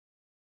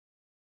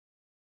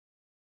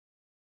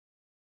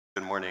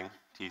Good morning,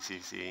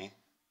 TCC.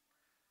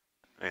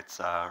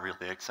 It's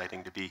really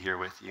exciting to be here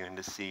with you and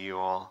to see you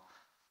all.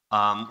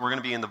 We're going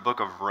to be in the book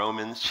of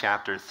Romans,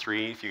 chapter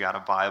 3. If you got a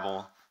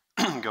Bible,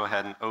 go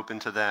ahead and open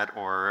to that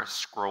or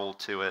scroll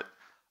to it.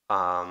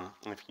 And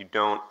if you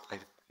don't, I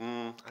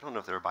don't know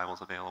if there are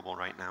Bibles available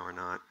right now or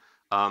not.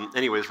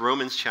 Anyways,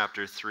 Romans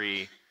chapter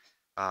 3,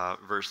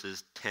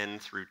 verses 10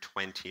 through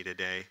 20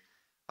 today.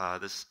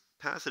 This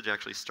passage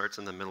actually starts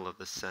in the middle of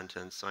the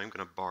sentence, so I'm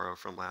going to borrow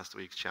from last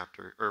week's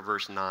chapter, or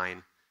verse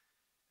 9.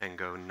 And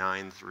go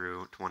 9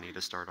 through 20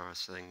 to start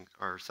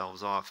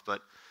ourselves off.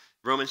 But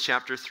Romans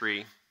chapter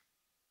 3,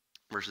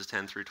 verses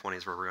 10 through 20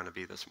 is where we're going to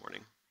be this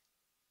morning.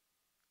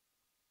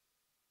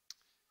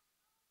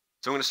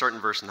 So I'm going to start in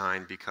verse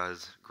 9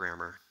 because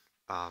grammar.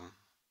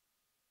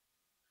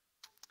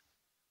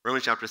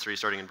 Romans chapter 3,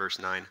 starting in verse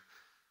 9.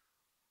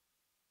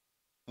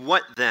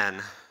 What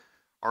then?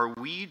 Are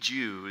we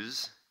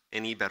Jews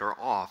any better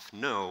off?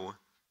 No,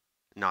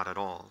 not at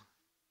all.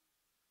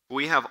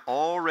 We have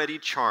already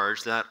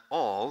charged that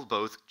all,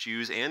 both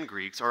Jews and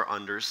Greeks, are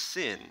under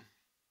sin.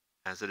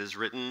 As it is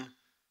written,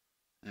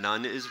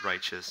 none is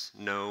righteous,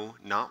 no,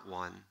 not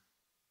one.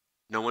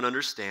 No one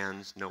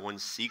understands, no one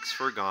seeks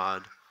for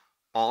God.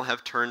 All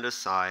have turned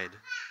aside.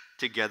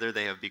 Together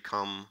they have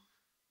become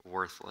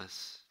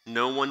worthless.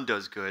 No one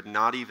does good,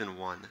 not even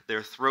one.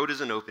 Their throat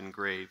is an open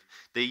grave.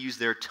 They use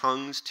their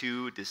tongues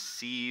to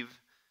deceive.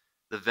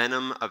 The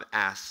venom of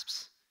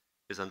asps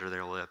is under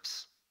their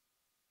lips.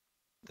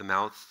 The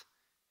mouth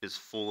is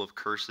full of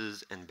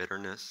curses and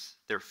bitterness.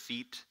 Their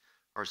feet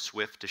are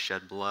swift to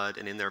shed blood,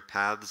 and in their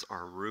paths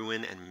are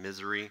ruin and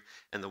misery,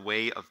 and the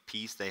way of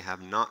peace they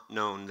have not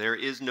known. There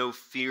is no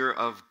fear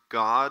of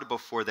God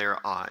before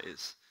their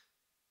eyes.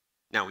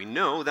 Now we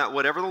know that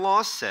whatever the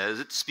law says,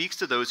 it speaks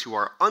to those who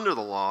are under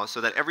the law,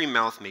 so that every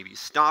mouth may be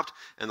stopped,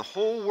 and the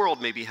whole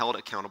world may be held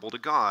accountable to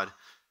God.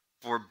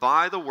 For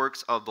by the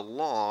works of the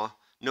law,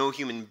 no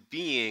human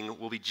being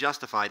will be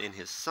justified in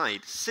his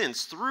sight,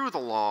 since through the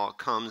law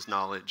comes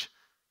knowledge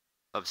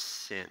of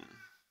sin.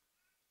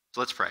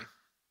 So let's pray.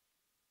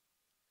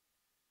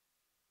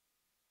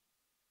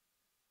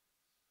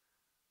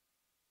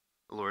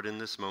 Lord, in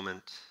this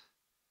moment,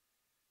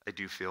 I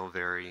do feel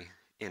very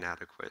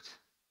inadequate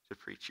to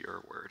preach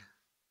your word.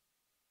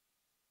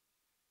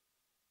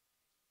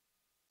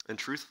 And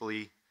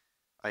truthfully,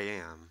 I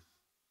am.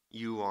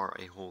 You are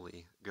a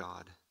holy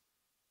God,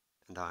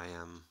 and I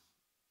am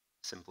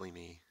simply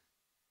me.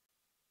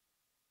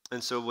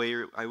 And so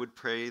I would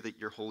pray that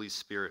your Holy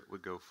Spirit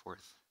would go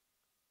forth.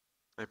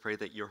 I pray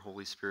that your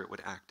Holy Spirit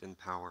would act in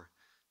power,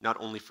 not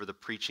only for the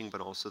preaching, but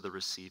also the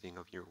receiving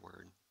of your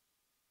word.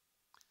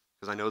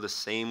 Because I know the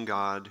same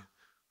God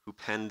who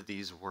penned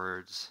these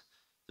words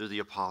through the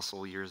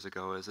apostle years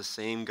ago is the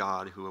same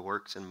God who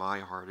works in my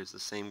heart, is the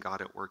same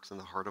God that works in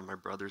the heart of my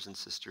brothers and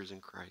sisters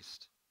in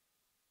Christ.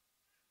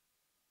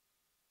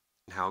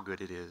 And how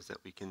good it is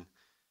that we can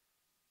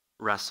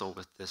wrestle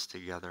with this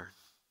together.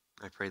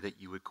 I pray that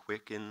you would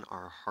quicken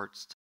our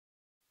hearts,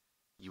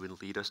 you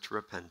would lead us to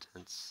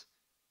repentance,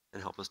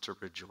 and help us to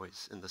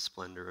rejoice in the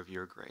splendor of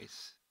your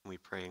grace. And we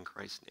pray in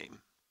Christ's name.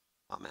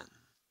 Amen.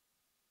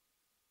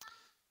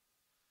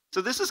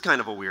 So this is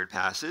kind of a weird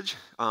passage.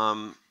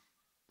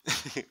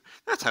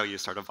 That's how you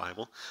start a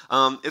Bible.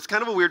 It's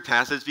kind of a weird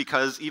passage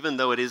because even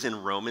though it is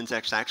in Romans,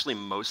 it's actually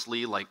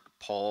mostly like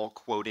Paul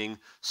quoting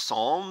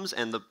Psalms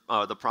and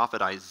the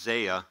prophet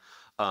Isaiah.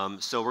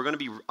 So we're going to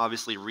be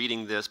obviously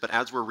reading this, but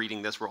as we're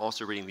reading this, we're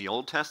also reading the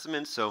Old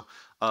Testament. So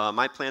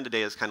my plan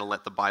today is kind of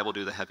let the Bible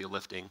do the heavy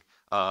lifting.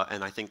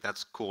 And I think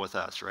that's cool with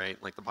us, right?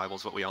 Like the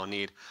Bible's what we all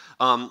need.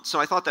 So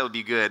I thought that would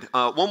be good.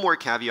 One more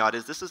caveat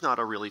is this is not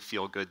a really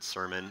feel-good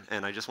sermon,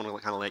 and I just want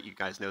to kind of let you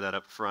guys know that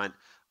up front.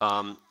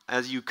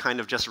 As you kind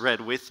of just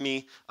read with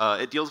me,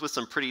 it deals with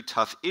some pretty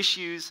tough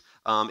issues.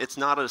 It's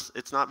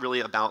not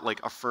really about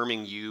like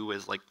affirming you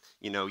as like,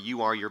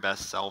 you are your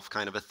best self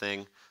kind of a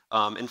thing.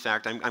 In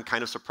fact, I'm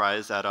kind of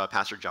surprised that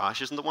Pastor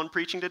Josh isn't the one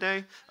preaching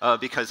today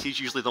because he's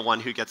usually the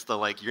one who gets the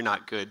like, you're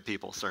not good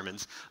people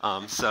sermons.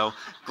 So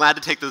glad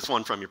to take this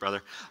one from you,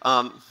 brother.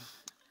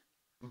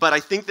 But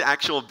I think the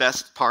actual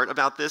best part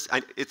about this,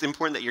 it's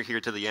important that you're here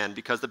to the end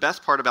because the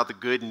best part about the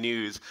good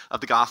news of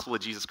the gospel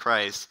of Jesus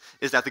Christ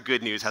is that the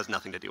good news has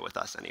nothing to do with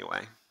us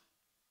anyway.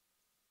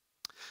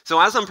 So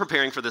as I'm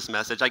preparing for this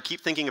message, I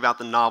keep thinking about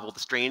the novel, The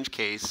Strange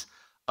Case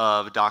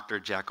of Dr.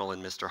 Jekyll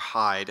and Mr.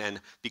 Hyde, and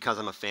because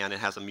I'm a fan, it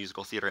has a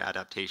musical theater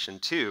adaptation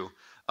too.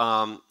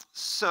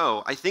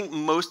 So I think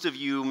most of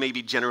you may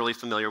be generally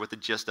familiar with the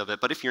gist of it,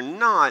 but if you're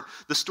not,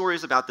 the story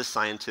is about this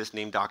scientist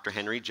named Dr.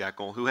 Henry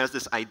Jekyll who has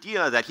this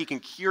idea that he can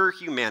cure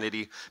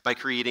humanity by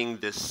creating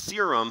this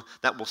serum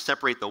that will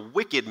separate the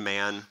wicked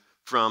man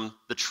from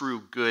the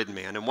true good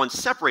man. And once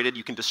separated,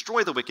 you can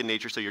destroy the wicked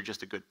nature, so you're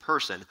just a good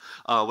person.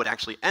 What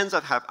actually ends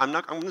up happening,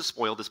 I'm going to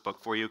spoil this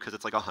book for you because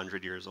it's like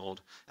 100 years old,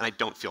 and I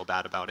don't feel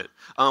bad about it.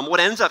 What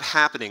ends up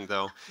happening,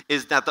 though,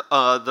 is that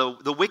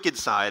the wicked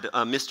side,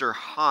 Mr.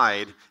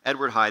 Hyde,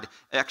 Edward Hyde,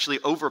 actually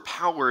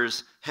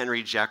overpowers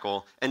Henry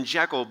Jekyll, and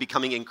Jekyll,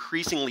 becoming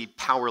increasingly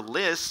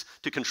powerless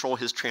to control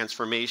his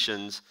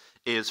transformations,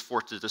 is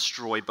forced to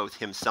destroy both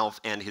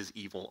himself and his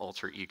evil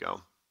alter ego.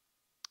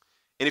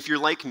 And if you're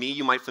like me,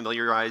 you might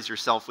familiarize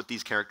yourself with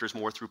these characters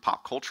more through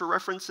pop culture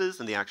references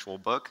than the actual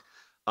book.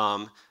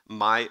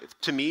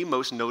 To me,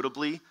 most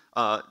notably,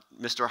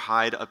 Mr.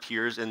 Hyde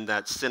appears in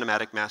that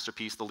cinematic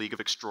masterpiece, The League of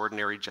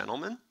Extraordinary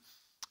Gentlemen.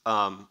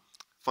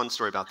 Fun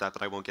story about that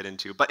I won't get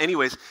into. But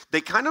anyways,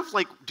 they kind of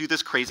like do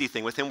this crazy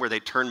thing with him where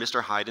they turn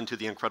Mr. Hyde into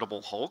the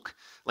Incredible Hulk.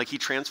 Like he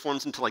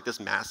transforms into like this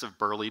massive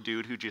burly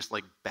dude who just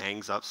like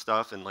bangs up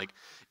stuff, and like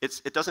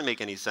it doesn't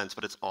make any sense,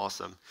 but it's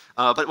awesome.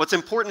 But what's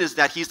important is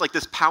that he's like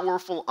this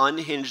powerful,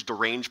 unhinged,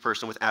 deranged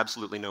person with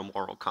absolutely no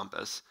moral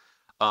compass.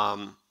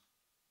 And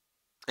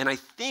I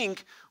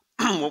think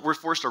what we're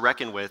forced to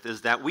reckon with is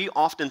that we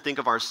often think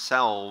of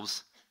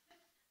ourselves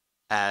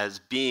as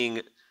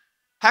being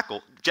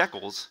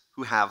Jekylls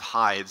who have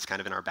Hydes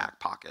kind of in our back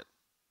pocket.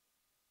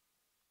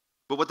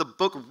 But what the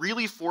book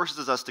really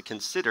forces us to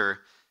consider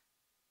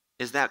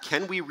is that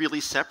can we really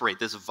separate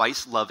this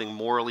vice-loving,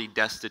 morally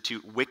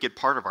destitute, wicked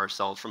part of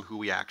ourselves from who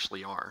we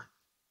actually are?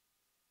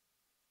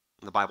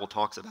 And the Bible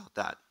talks about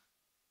that.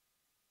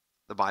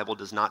 The Bible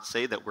does not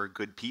say that we're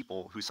good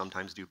people who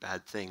sometimes do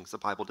bad things. The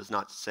Bible does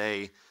not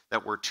say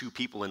that we're two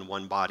people in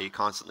one body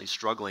constantly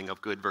struggling of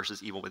good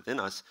versus evil within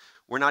us.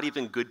 We're not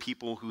even good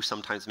people who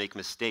sometimes make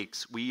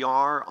mistakes. We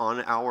are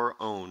on our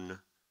own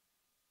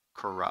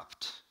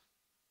corrupt.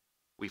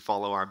 We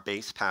follow our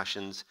base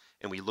passions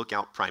and we look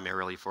out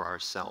primarily for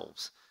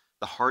ourselves.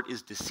 The heart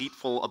is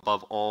deceitful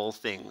above all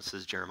things,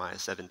 says Jeremiah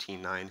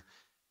 17:9.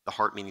 The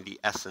heart meaning the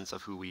essence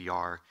of who we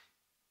are.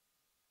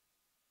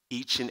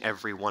 Each and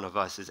every one of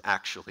us is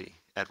actually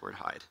Edward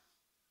Hyde.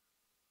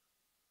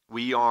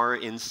 We are,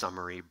 in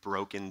summary,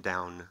 broken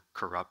down,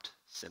 corrupt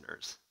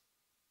sinners.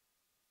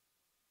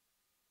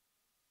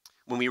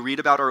 When we read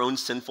about our own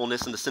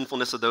sinfulness and the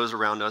sinfulness of those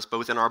around us,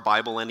 both in our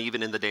Bible and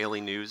even in the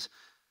daily news,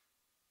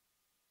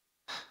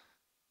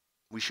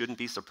 we shouldn't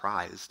be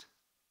surprised.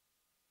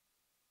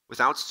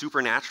 Without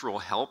supernatural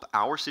help,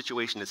 our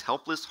situation is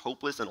helpless,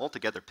 hopeless, and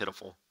altogether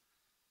pitiful.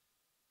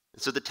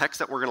 And so the text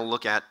that we're going to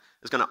look at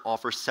is going to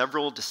offer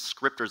several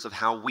descriptors of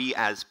how we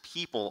as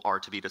people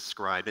are to be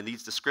described. And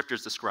these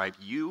descriptors describe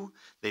you,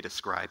 they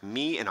describe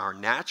me in our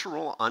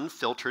natural,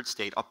 unfiltered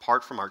state,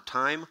 apart from our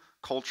time,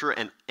 culture,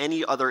 and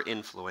any other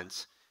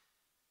influence.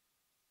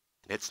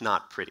 And it's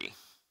not pretty.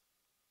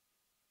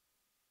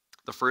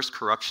 The first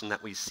corruption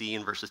that we see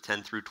in verses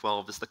 10 through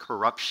 12 is the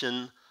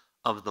corruption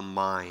of the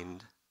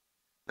mind.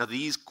 Now,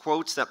 these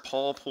quotes that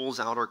Paul pulls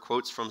out are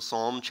quotes from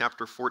Psalm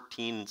chapter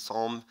 14 and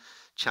Psalm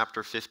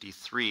chapter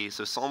 53.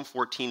 So Psalm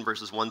 14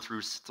 verses 1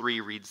 through 3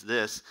 reads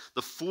this: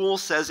 "The fool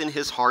says in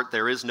his heart,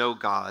 there is no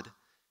God.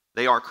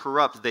 They are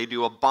corrupt, they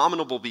do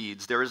abominable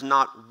deeds. There is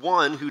not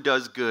one who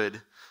does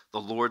good.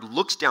 The Lord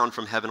looks down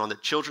from heaven on the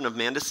children of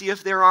man to see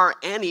if there are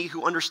any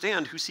who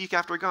understand, who seek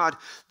after God.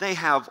 They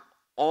have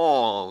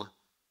all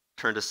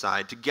turned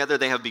aside. Together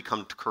they have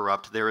become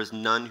corrupt. There is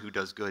none who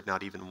does good,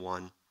 not even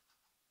one."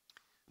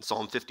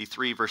 Psalm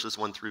 53 verses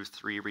 1 through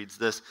 3 reads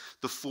this: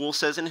 "The fool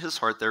says in his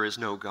heart, there is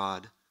no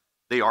God.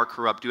 They are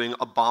corrupt, doing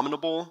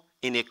abominable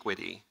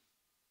iniquity.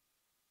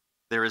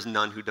 There is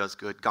none who does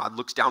good. God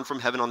looks down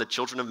from heaven on the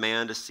children of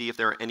man to see if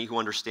there are any who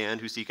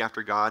understand, who seek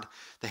after God.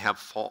 They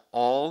have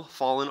all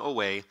fallen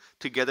away.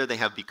 Together they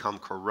have become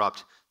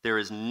corrupt. There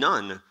is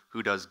none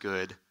who does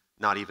good,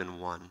 not even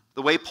one."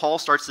 The way Paul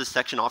starts this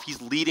section off,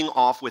 he's leading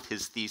off with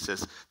his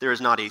thesis. There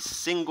is not a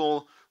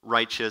single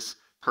righteous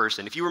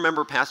person. If you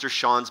remember Pastor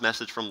Sean's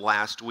message from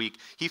last week,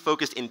 he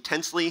focused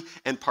intensely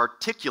and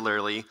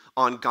particularly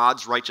on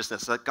God's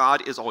righteousness, that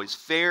God is always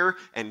fair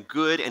and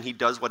good and he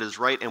does what is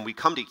right, and we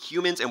come to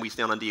humans and we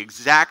stand on the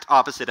exact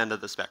opposite end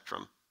of the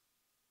spectrum.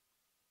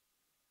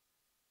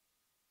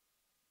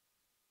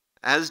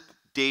 As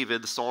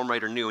David, the psalm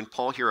writer, knew, and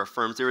Paul here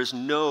affirms, there is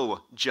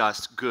no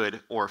just,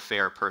 good, or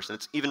fair person.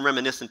 It's even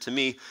reminiscent to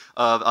me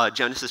of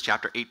Genesis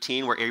chapter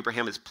 18, where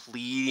Abraham is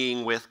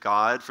pleading with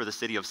God for the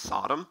city of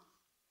Sodom.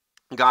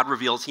 God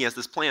reveals he has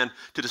this plan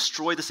to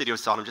destroy the city of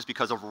Sodom just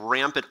because of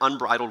rampant,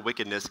 unbridled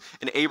wickedness.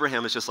 And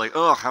Abraham is just like,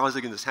 oh, how is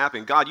it going to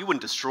happen? God, you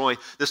wouldn't destroy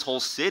this whole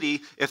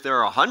city if there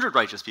are 100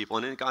 righteous people.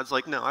 And God's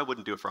like, no, I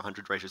wouldn't do it for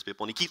 100 righteous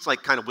people. And he keeps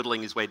like kind of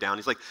whittling his way down.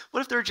 He's like, what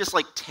if there are just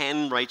like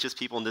 10 righteous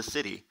people in this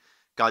city?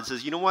 God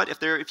says, you know what?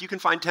 If you can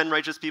find 10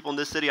 righteous people in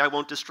this city, I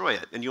won't destroy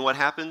it. And you know what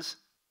happens?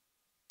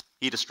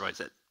 He destroys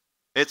it.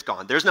 It's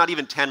gone. There's not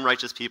even 10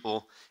 righteous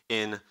people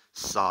in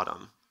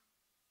Sodom.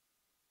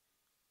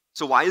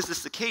 So why is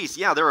this the case?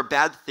 Yeah, there are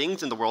bad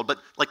things in the world, but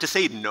like to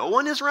say no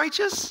one is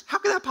righteous? How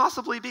could that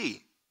possibly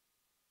be?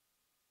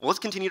 Well, let's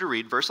continue to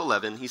read. Verse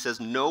 11, he says,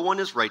 no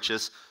one is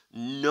righteous,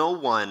 no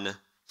one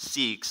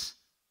seeks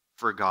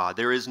for God.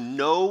 There is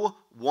no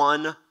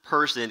one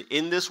person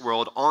in this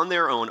world on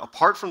their own,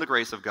 apart from the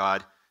grace of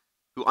God,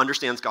 who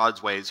understands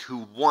God's ways,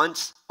 who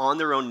wants on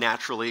their own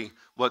naturally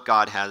what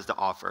God has to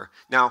offer.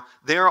 Now,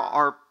 there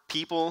are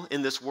people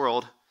in this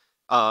world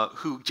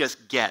who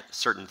just get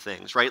certain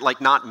things, right?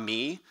 Like not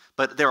me,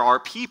 but there are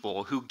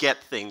people who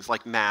get things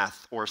like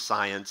math or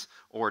science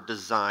or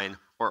design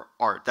or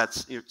art.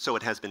 So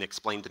it has been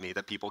explained to me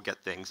that people get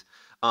things.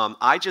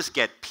 I just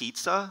get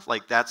pizza.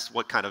 Like that's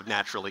what kind of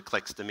naturally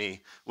clicks to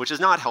me, which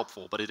is not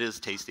helpful, but it is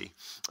tasty.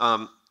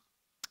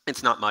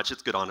 It's not much.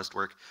 It's good, honest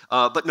work.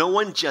 But no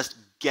one just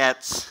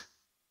gets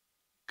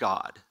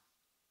God.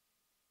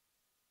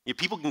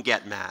 People can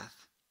get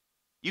math.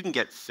 You can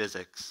get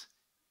physics.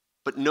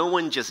 But no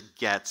one just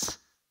gets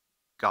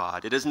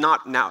God. It is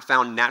not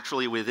found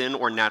naturally within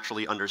or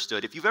naturally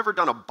understood. If you've ever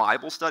done a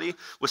Bible study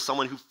with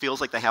someone who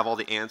feels like they have all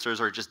the answers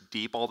or just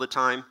deep all the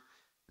time,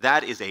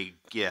 that is a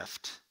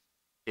gift.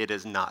 It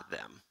is not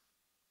them.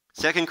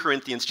 2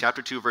 Corinthians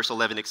chapter 2, verse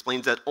 11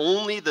 explains that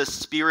only the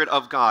Spirit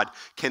of God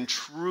can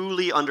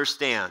truly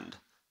understand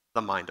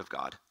the mind of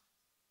God.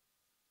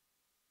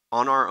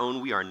 On our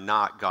own, we are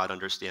not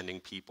God-understanding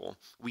people.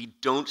 We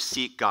don't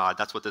seek God.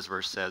 That's what this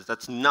verse says.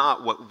 That's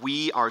not what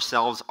we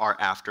ourselves are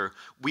after.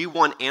 We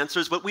want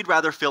answers, but we'd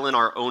rather fill in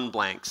our own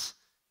blanks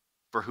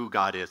for who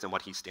God is and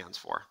what he stands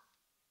for.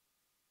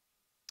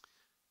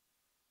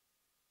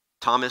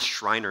 Thomas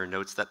Schreiner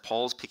notes that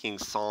Paul's picking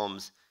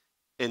Psalms,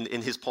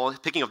 in his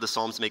picking of the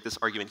Psalms to make this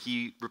argument,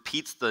 he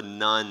repeats the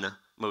none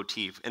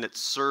motif, and it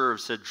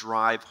serves to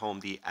drive home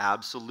the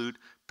absolute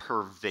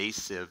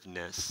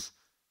pervasiveness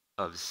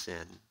of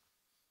sin.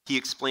 He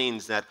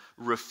explains that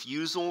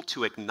refusal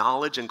to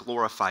acknowledge and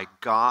glorify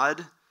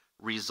God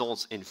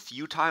results in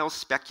futile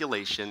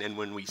speculation, and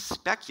when we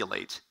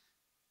speculate,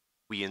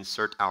 we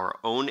insert our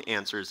own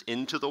answers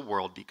into the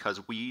world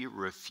because we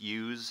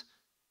refuse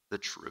the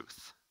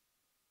truth.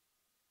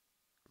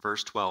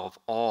 Verse 12,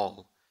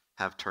 all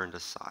have turned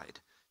aside.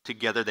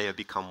 Together they have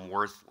become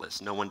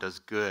worthless. No one does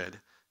good,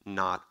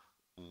 not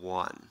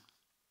one.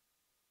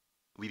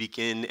 We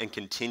begin and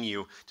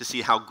continue to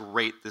see how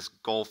great this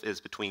gulf is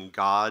between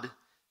God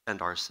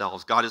and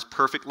ourselves. God is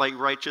perfectly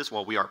righteous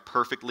while we are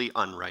perfectly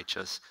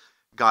unrighteous.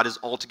 God is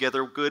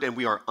altogether good and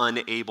we are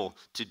unable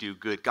to do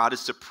good. God is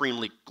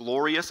supremely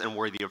glorious and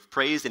worthy of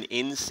praise, and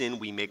in sin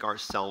we make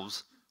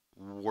ourselves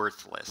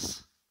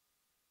worthless.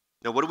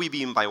 Now, what do we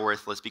mean by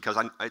worthless? Because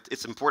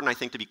it's important, I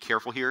think, to be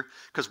careful here,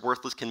 because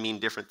worthless can mean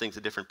different things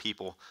to different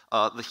people.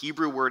 The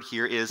Hebrew word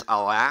here is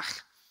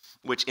alach,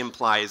 which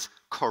implies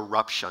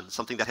corruption,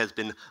 something that has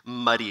been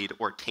muddied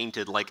or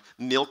tainted, like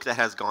milk that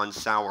has gone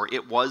sour.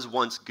 It was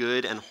once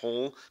good and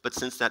whole, but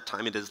since that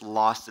time it has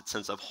lost its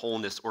sense of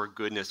wholeness or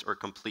goodness or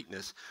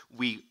completeness.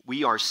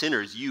 We are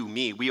sinners, you,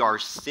 me. We are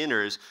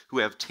sinners who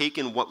have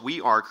taken what we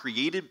are,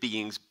 created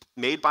beings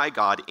made by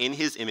God in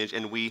his image,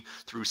 and we,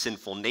 through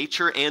sinful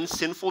nature and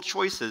sinful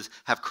choices,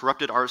 have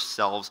corrupted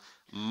ourselves,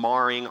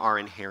 marring our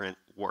inherent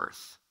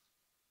worth.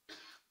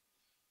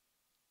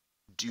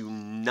 Do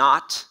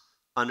not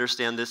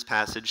understand this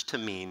passage to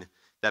mean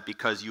that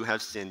because you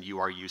have sinned, you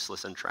are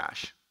useless and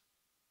trash.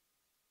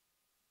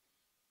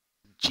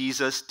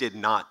 Jesus did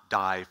not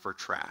die for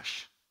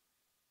trash,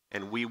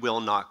 and we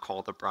will not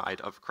call the bride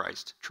of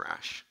Christ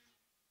trash.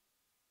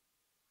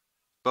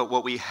 But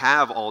what we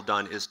have all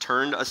done is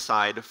turned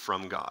aside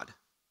from God.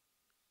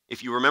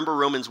 If you remember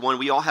Romans 1,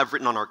 we all have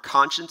written on our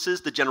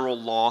consciences the general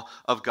law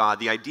of God,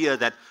 the idea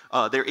that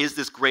there is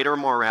this greater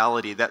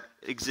morality that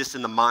exists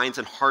in the minds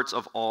and hearts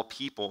of all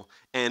people.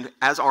 And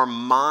as our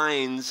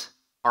minds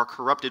are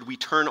corrupted, we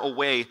turn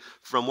away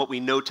from what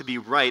we know to be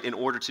right in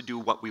order to do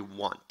what we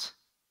want.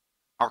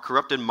 Our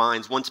corrupted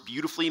minds, once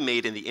beautifully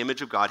made in the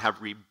image of God,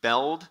 have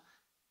rebelled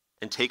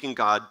and taken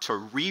God to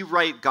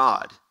rewrite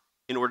God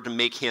in order to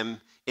make him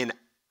in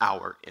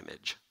our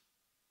image,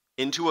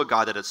 into a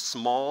God that is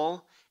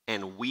small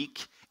and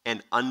weak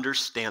and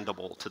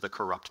understandable to the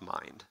corrupt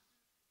mind.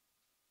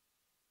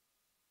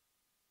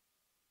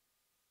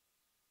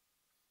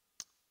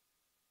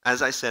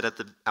 As I said at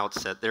the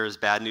outset, there is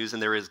bad news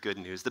and there is good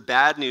news. The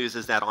bad news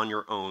is that on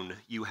your own,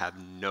 you have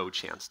no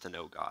chance to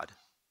know God.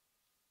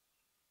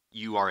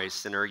 You are a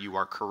sinner, you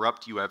are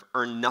corrupt, you have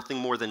earned nothing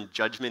more than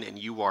judgment, and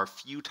you are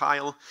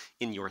futile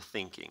in your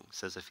thinking,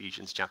 says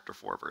Ephesians chapter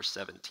 4, verse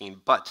 17.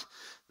 But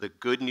the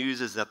good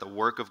news is that the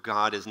work of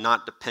God is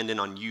not dependent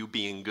on you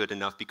being good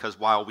enough, because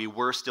while we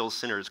were still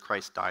sinners,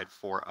 Christ died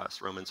for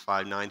us, Romans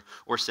 5:9.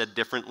 Or said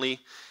differently,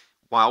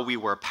 while we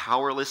were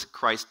powerless,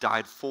 Christ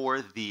died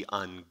for the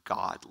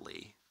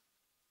ungodly,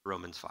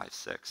 Romans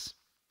 5:6.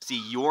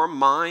 See, your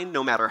mind,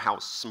 no matter how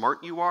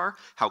smart you are,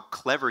 how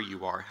clever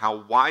you are, how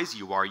wise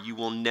you are, you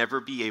will never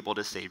be able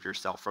to save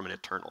yourself from an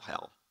eternal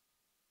hell.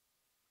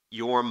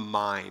 Your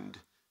mind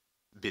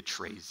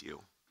betrays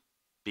you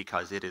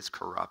because it is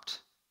corrupt.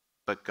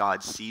 But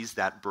God sees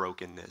that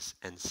brokenness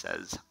and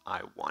says,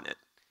 I want it.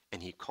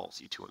 And he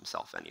calls you to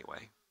himself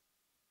anyway.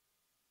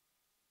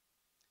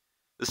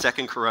 The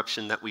second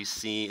corruption that we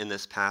see in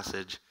this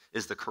passage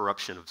is the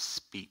corruption of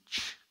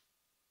speech.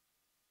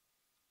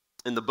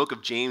 In the book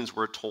of James,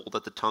 we're told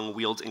that the tongue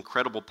wields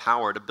incredible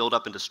power to build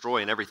up and destroy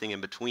and everything in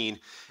between.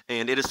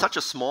 And it is such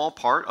a small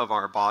part of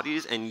our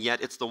bodies, and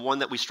yet it's the one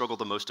that we struggle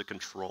the most to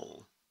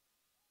control.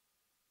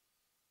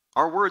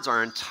 Our words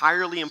are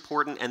entirely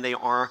important and they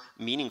are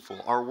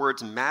meaningful. Our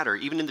words matter.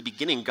 Even in the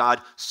beginning,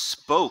 God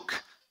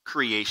spoke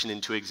creation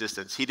into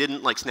existence. He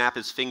didn't snap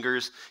his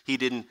fingers. He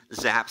didn't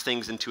zap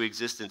things into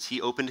existence.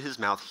 He opened his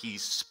mouth. He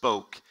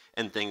spoke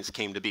and things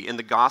came to be. In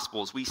the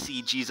Gospels, we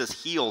see Jesus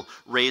heal,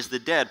 raise the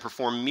dead,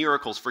 perform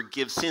miracles,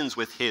 forgive sins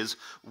with his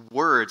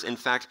words. In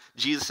fact,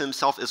 Jesus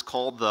himself is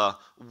called the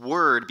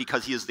Word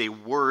because he is the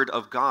Word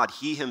of God.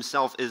 He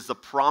himself is the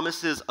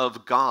promises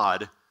of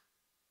God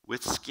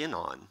with skin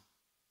on.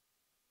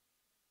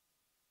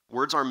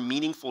 Words are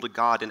meaningful to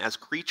God, and as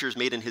creatures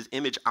made in his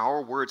image,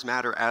 our words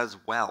matter as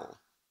well.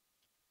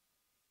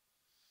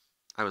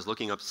 I was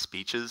looking up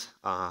speeches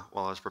while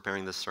I was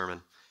preparing this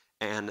sermon,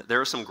 and there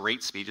are some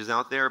great speeches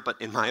out there, but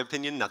in my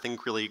opinion, nothing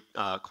really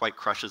quite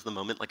crushes the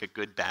moment like a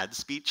good bad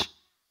speech.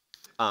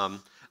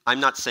 I'm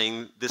not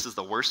saying this is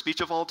the worst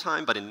speech of all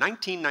time, but in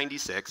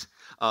 1996,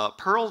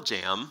 Pearl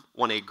Jam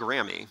won a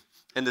Grammy,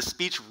 and the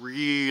speech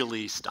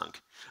really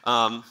stunk.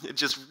 It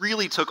just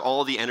really took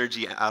all the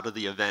energy out of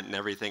the event and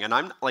everything. And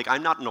I'm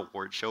not an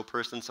award show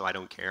person, so I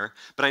don't care.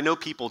 But I know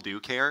people do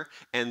care,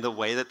 and the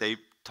way that they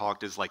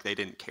talked is like they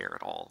didn't care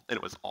at all, and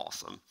it was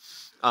awesome.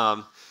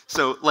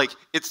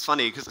 It's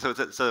funny because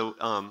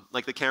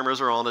the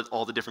cameras are on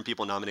all the different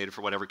people nominated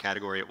for whatever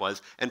category it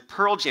was, and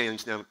Pearl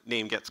Jam's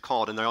name gets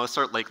called, and they all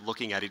start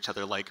looking at each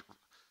other like,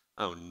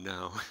 oh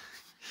no.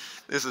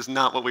 This is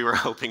not what we were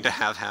hoping to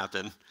have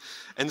happen.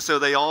 And so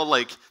they all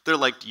they're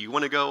like, do you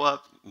want to go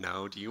up?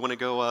 No. Do you want to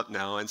go up?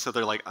 No. And so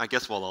they're like, I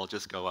guess we'll all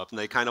just go up. And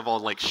they kind of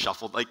all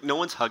shuffled. No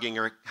one's hugging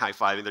or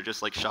high-fiving. They're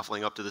just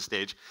shuffling up to the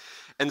stage.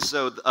 And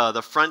so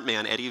the front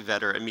man, Eddie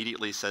Vedder,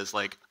 immediately says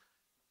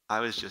I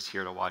was just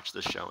here to watch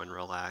the show and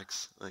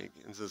relax.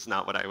 This is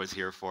not what I was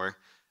here for.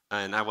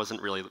 And I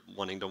wasn't really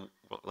wanting to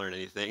learn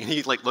anything. And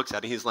he looks at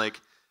it and he's like,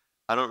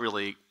 I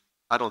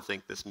don't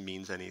think this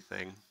means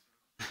anything.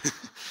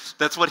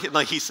 That's what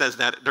he says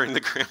that during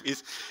the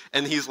Grammys,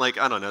 and he's like,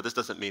 I don't know, this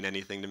doesn't mean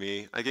anything to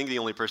me. I think the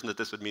only person that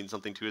this would mean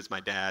something to is my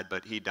dad,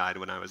 but he died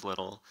when I was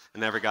little and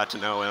never got to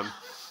know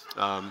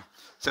him.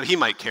 So he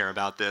might care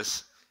about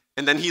this.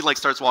 And then he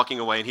starts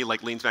walking away, and he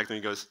leans back and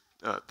he goes,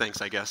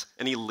 thanks, I guess,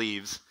 and he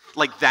leaves.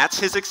 That's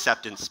his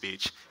acceptance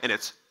speech, and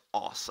it's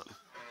awesome.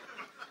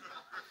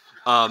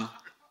 But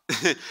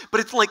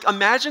it's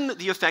imagine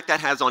the effect that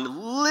has on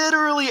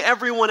literally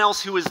everyone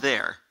else who is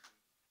there.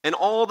 And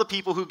all the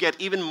people who get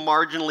even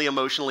marginally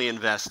emotionally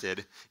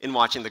invested in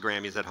watching the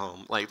Grammys at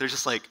home. They're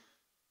just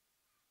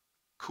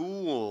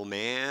cool,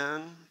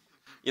 man.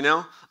 You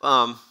know?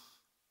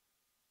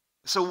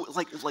 So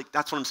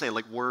that's what I'm saying.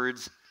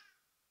 Words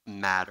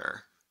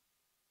matter.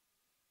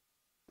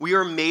 We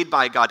are made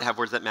by God to have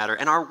words that matter.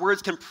 And our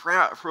words can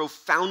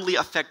profoundly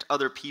affect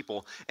other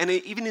people. And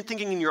even in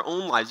thinking in your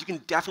own lives, you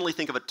can definitely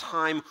think of a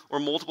time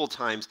or multiple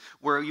times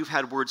where you've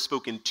had words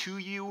spoken to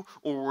you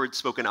or words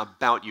spoken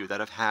about you that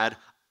have had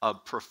a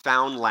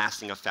profound,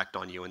 lasting effect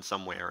on you in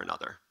some way or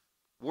another.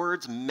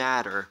 Words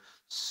matter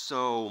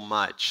so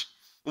much.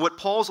 What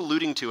Paul's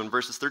alluding to in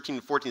verses 13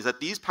 and 14 is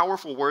that these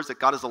powerful words that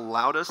God has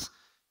allowed us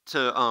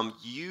to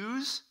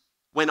use,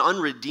 when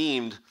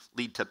unredeemed,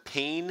 lead to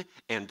pain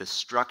and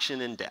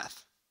destruction and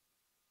death.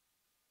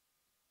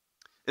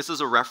 This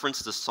is a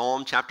reference to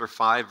Psalm chapter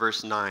 5,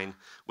 verse 9,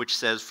 which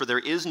says, "For there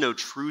is no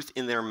truth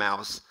in their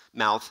mouth.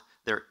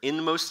 Their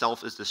inmost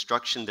self is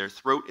destruction. Their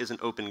throat is an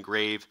open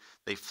grave.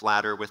 They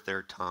flatter with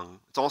their tongue."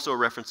 It's also a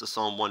reference to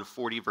Psalm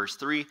 140, verse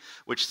 3,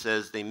 which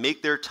says, "They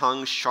make their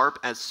tongues sharp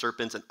as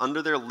serpents, and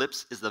under their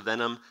lips is the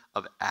venom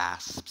of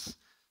asps."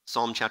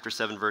 Psalm chapter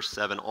 7, verse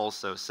 7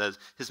 also says,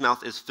 "His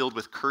mouth is filled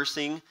with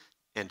cursing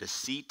and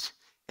deceit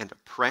and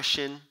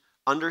oppression.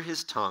 Under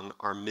his tongue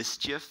are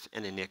mischief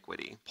and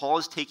iniquity." Paul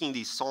is taking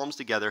these psalms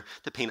together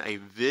to paint a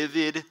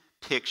vivid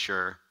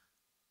picture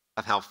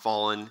of how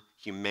fallen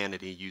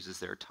humanity uses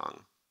their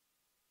tongue.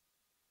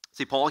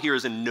 See, Paul here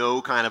is in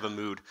no kind of a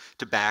mood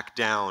to back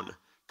down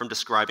from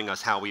describing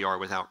us how we are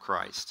without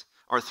Christ.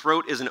 Our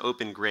throat is an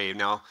open grave.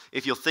 Now,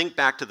 if you'll think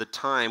back to the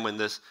time when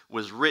this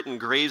was written,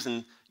 graves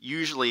and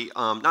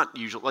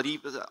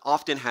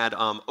often had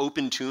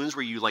open tombs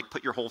where you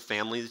put your whole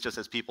families just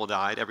as people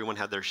died. Everyone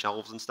had their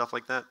shelves and stuff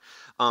like that.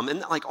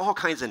 And all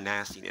kinds of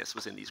nastiness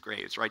was in these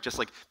graves, right? Just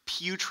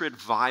putrid,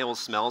 vile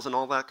smells and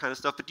all that kind of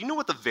stuff. But do you know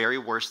what the very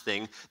worst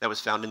thing that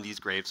was found in these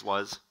graves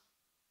was?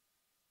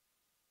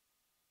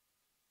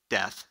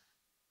 Death.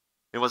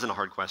 It wasn't a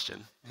hard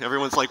question.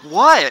 Everyone's like,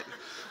 what?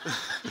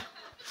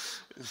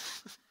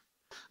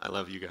 I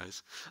love you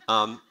guys.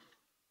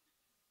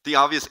 The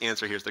obvious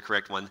answer here is the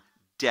correct one.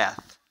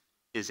 Death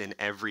is in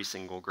every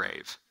single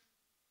grave.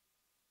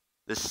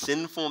 The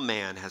sinful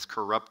man has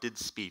corrupted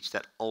speech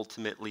that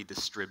ultimately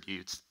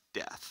distributes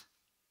death.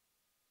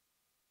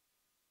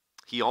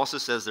 He also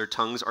says their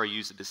tongues are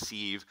used to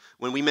deceive.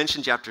 When we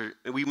mentioned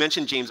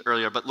James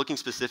earlier, but looking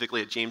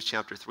specifically at James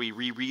chapter 3,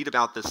 we read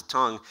about this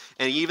tongue,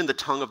 and even the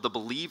tongue of the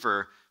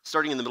believer,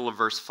 starting in the middle of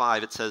verse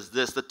 5, it says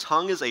this: the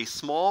tongue is a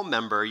small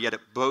member, yet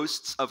it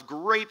boasts of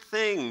great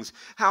things.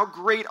 How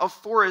great a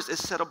forest is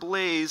set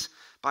ablaze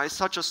by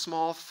such a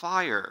small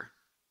fire.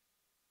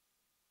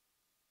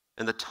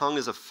 And the tongue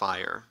is a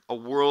fire, a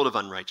world of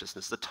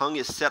unrighteousness. The tongue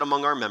is set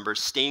among our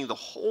members, staining the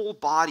whole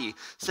body,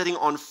 setting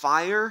on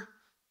fire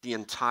the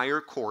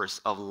entire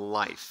course of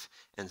life,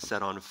 and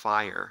set on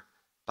fire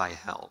by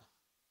hell.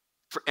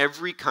 For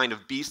every kind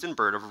of beast and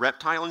bird, of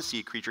reptile and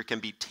sea creature can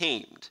be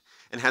tamed,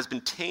 and has been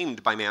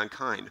tamed by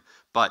mankind,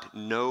 but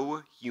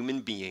no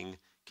human being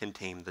can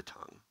tame the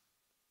tongue.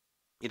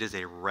 It is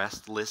a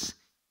restless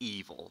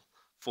evil,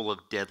 full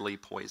of deadly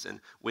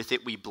poison. With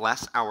it we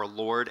bless our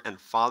Lord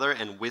and Father,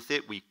 and with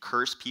it we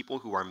curse people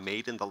who are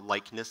made in the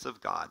likeness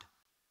of God.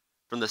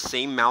 From the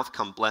same mouth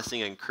come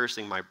blessing and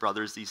cursing, my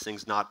brothers. These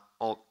things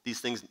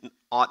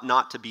ought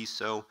not to be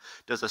so.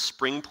 Does a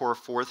spring pour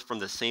forth from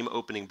the same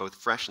opening both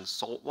fresh and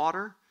salt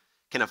water?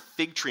 Can a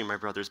fig tree, my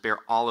brothers, bear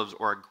olives,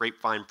 or a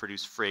grapevine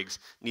produce figs?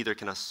 Neither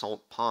can a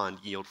salt pond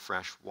yield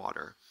fresh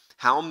water.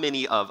 How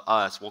many of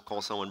us will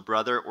call someone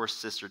brother or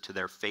sister to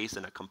their face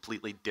and a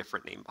completely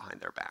different name behind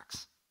their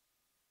backs?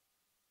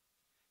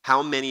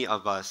 How many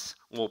of us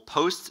will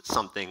post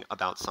something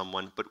about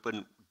someone but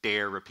wouldn't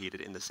dare repeat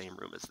it in the same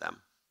room as them?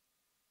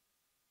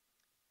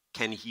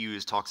 Ken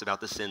Hughes talks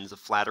about the sins of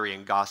flattery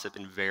and gossip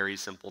in very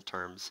simple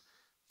terms.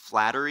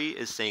 Flattery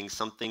is saying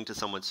something to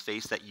someone's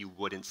face that you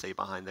wouldn't say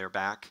behind their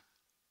back,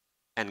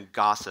 and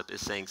gossip is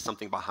saying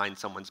something behind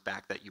someone's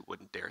back that you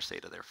wouldn't dare say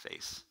to their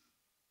face.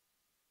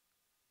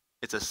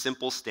 It's a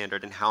simple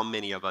standard, and how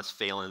many of us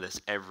fail in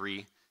this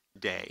every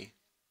day?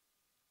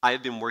 I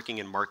have been working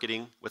in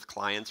marketing with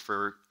clients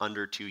for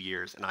under 2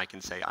 years, and I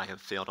can say I have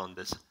failed on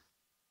this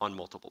on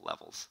multiple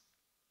levels.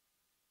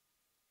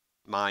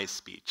 My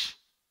speech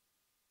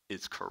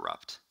is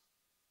corrupt.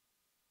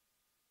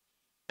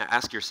 Now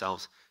ask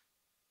yourselves,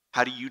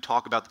 how do you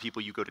talk about the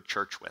people you go to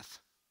church with?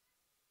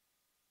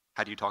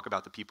 How do you talk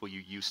about the people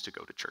you used to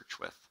go to church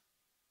with?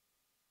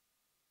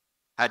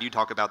 How do you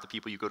talk about the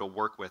people you go to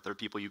work with or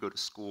people you go to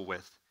school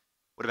with?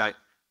 What about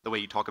the way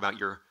you talk about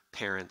your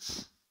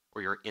parents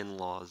or your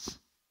in-laws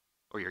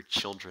or your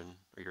children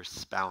or your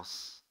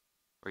spouse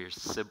or your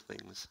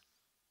siblings?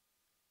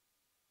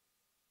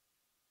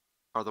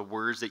 Are the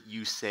words that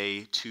you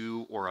say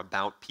to or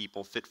about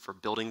people fit for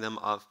building them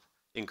up,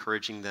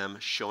 encouraging them,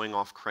 showing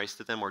off Christ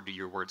to them, or do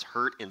your words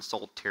hurt,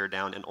 insult, tear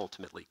down, and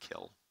ultimately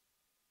kill?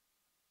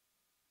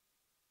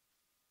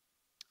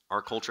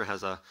 Our culture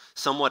has a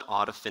somewhat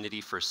odd affinity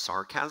for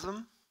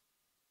sarcasm.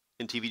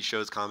 In TV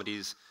shows,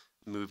 comedies,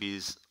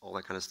 movies, all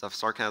that kind of stuff,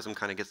 sarcasm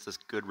kind of gets this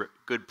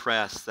good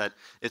press that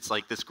it's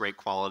like this great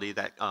quality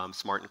that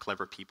smart and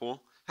clever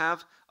people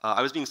have.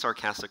 I was being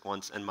sarcastic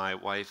once, and my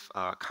wife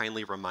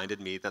kindly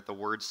reminded me that the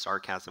word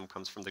sarcasm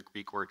comes from the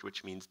Greek word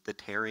which means the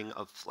tearing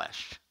of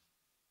flesh.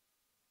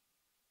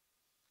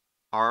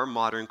 Our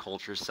modern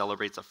culture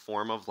celebrates a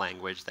form of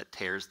language that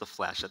tears the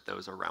flesh at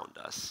those around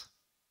us.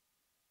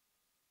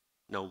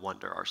 No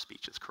wonder our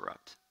speech is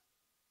corrupt.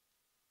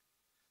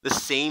 The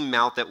same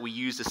mouth that we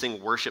use to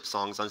sing worship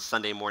songs on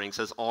Sunday morning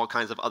says all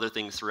kinds of other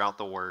things throughout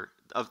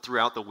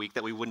the week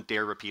that we wouldn't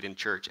dare repeat in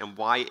church. And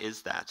why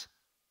is that?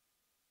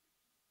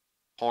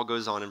 Paul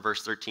goes on in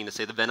verse 13 to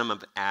say the venom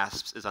of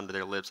asps is under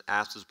their lips.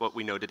 Asps is what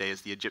we know today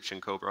as the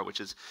Egyptian cobra, which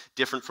is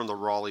different from the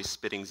Raleigh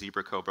spitting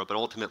zebra cobra, but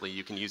ultimately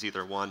you can use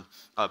either one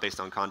based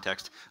on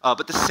context.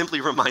 But this simply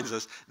reminds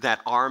us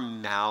that our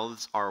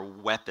mouths are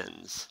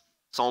weapons.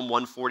 Psalm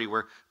 140,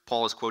 where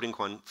Paul is quoting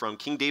from,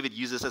 King David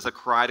uses this as a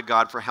cry to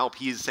God for help.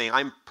 He is saying,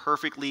 I'm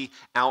perfectly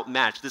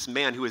outmatched. This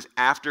man who is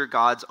after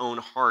God's own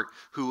heart,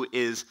 who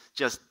is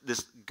just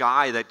this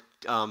guy that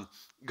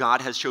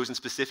God has chosen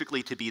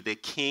specifically to be the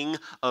king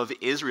of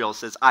Israel,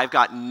 says, I've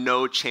got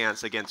no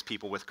chance against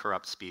people with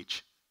corrupt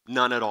speech.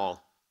 None at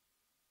all.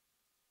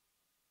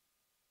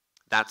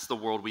 That's the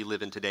world we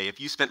live in today. If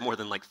you spent more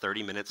than like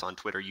 30 minutes on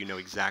Twitter, you know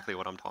exactly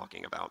what I'm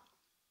talking about.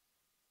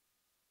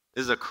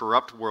 This is a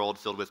corrupt world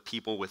filled with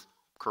people with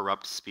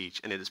corrupt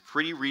speech, and it is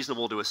pretty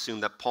reasonable to assume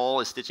that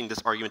Paul is stitching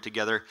this argument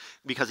together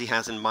because he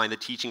has in mind the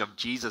teaching of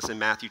Jesus in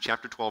Matthew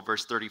chapter 12,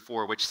 verse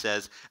 34, which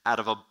says, out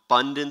of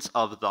abundance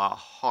of the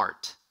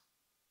heart,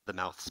 the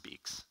mouth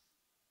speaks.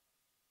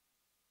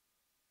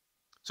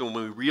 So when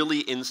we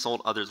really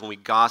insult others, when we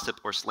gossip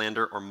or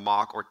slander or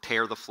mock or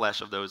tear the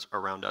flesh of those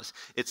around us,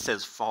 it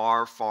says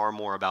far, far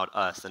more about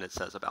us than it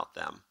says about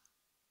them.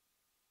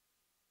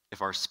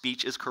 If our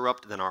speech is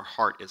corrupt, then our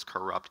heart is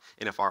corrupt.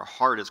 And if our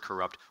heart is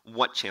corrupt,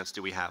 what chance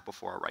do we have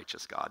before a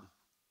righteous God?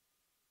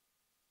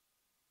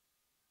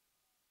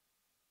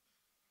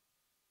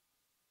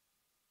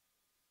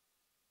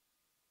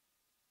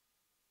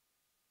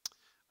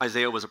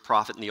 Isaiah was a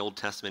prophet in the Old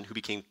Testament who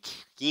became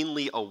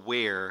keenly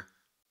aware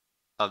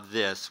of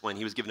this when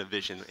he was given a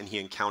vision and he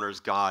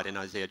encounters God in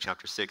Isaiah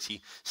chapter 6.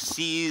 He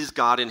sees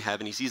God in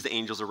heaven. He sees the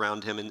angels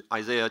around him. In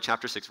Isaiah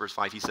chapter 6, verse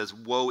 5, he says,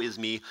 "Woe is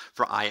me,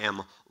 for I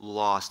am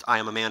lost. I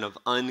am a man of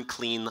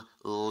unclean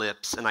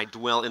lips, and I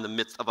dwell in the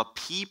midst of a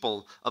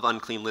people of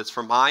unclean lips,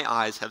 for my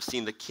eyes have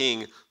seen the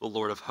King, the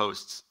Lord of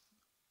hosts."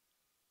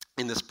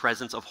 In this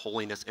presence of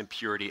holiness and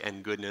purity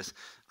and goodness,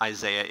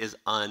 Isaiah is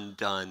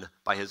undone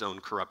by his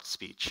own corrupt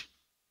speech.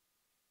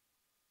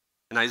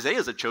 And Isaiah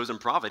is a chosen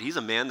prophet. He's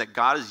a man that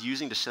God is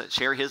using to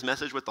share his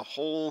message with the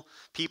whole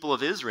people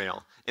of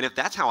Israel. And if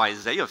that's how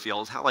Isaiah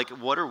feels,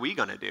 what are we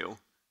going to do?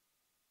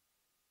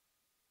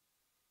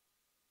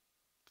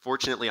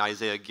 Fortunately,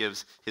 Isaiah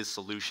gives his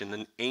solution.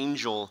 An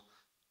angel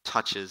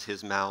touches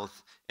his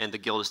mouth, and the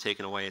guilt is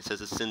taken away. It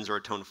says his sins are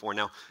atoned for.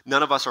 Now,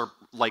 none of us are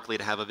likely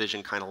to have a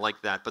vision kind of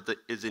like that, but that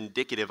is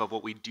indicative of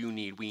what we do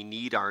need. We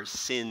need our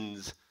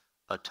sins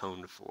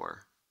atoned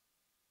for.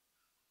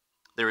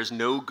 There is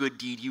no good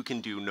deed you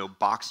can do, no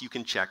box you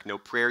can check, no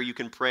prayer you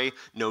can pray,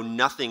 no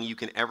nothing you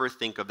can ever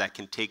think of that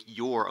can take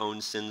your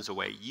own sins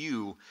away.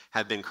 You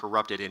have been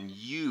corrupted, and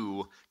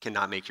you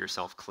cannot make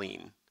yourself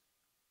clean.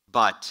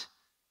 But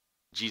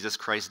Jesus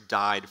Christ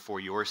died for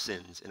your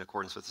sins in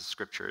accordance with the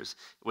Scriptures,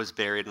 was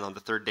buried, and on the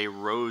third day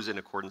rose in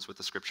accordance with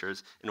the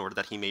Scriptures in order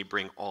that he may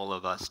bring all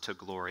of us to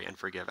glory and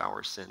forgive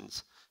our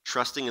sins.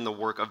 Trusting in the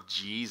work of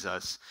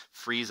Jesus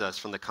frees us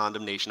from the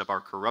condemnation of our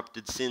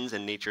corrupted sins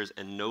and natures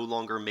and no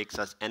longer makes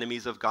us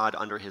enemies of God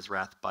under his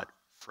wrath, but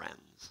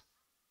friends.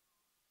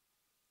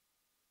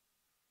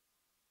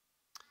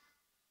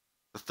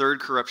 The third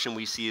corruption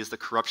we see is the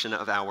corruption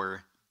of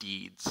our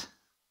deeds.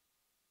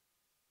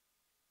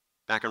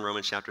 Back in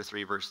Romans chapter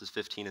 3, verses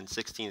 15 and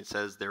 16, it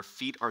says, "Their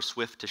feet are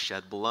swift to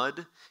shed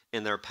blood,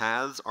 and their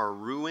paths are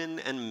ruin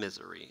and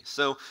misery."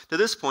 So to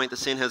this point, the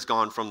sin has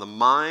gone from the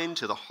mind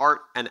to the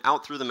heart and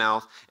out through the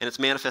mouth, and it's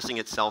manifesting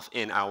itself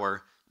in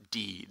our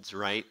deeds,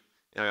 right?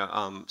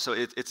 So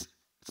it's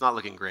not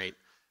looking great.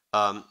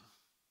 So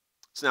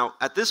now,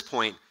 at this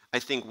point, I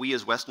think we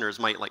as Westerners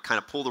might kind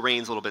of pull the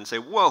reins a little bit and say,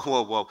 whoa,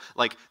 whoa, whoa.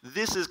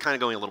 This is kind of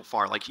going a little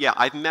far. Yeah,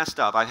 I've messed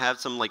up. I've had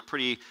some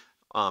pretty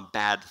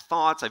bad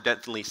thoughts. I've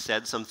definitely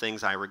said some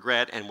things I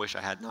regret and wish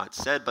I had not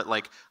said, but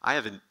I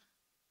haven't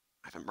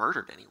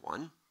murdered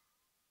anyone.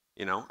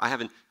 I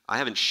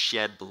haven't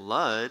shed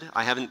blood.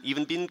 I haven't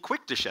even been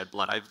quick to shed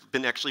blood. I've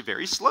been actually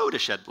very slow to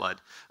shed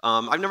blood.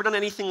 I've never done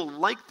anything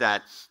like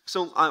that.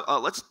 So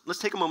let's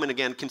take a moment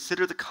again,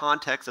 consider the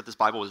context that this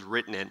Bible was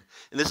written in.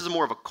 And this is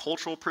more of a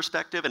cultural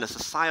perspective and a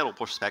societal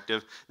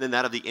perspective than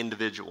that of the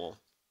individual.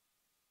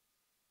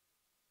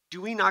 Do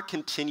we not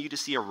continue to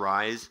see a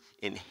rise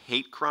in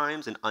hate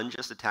crimes and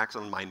unjust attacks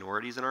on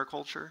minorities in our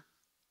culture?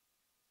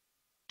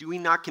 Do we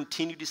not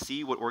continue to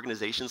see what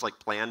organizations like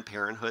Planned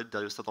Parenthood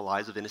does to the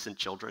lives of innocent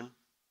children?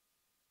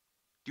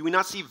 Do we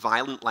not see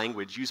violent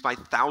language used by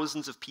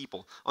thousands of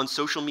people on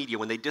social media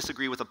when they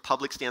disagree with a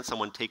public stance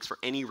someone takes for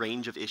any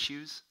range of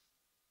issues?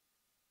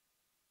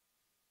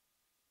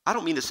 I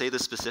don't mean to say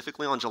this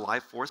specifically on July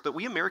 4th, but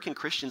we American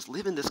Christians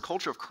live in this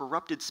culture of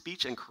corrupted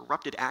speech and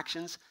corrupted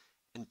actions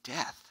and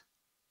death.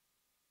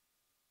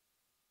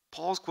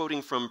 Paul's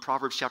quoting from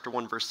Proverbs chapter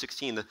 1, verse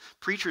 16. The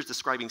preacher is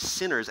describing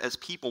sinners as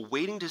people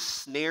waiting to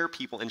snare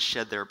people and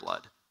shed their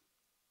blood.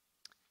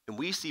 And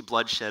we see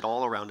bloodshed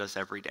all around us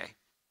every day.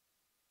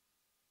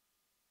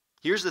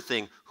 Here's the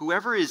thing.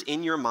 Whoever is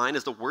in your mind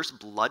as the worst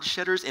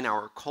bloodshedders in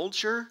our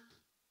culture,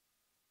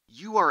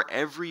 you are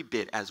every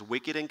bit as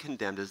wicked and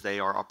condemned as they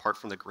are apart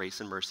from the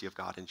grace and mercy of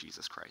God in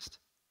Jesus Christ.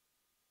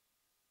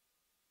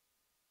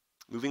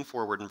 Moving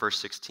forward in verse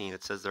 16,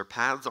 it says, "Their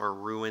paths are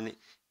ruin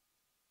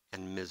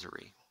and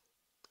misery."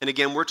 And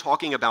again, we're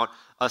talking about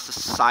a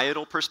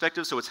societal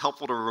perspective, so it's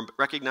helpful to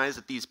recognize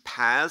that these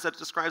paths that it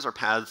describes are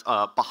paths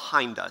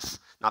behind us,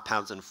 not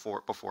paths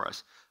before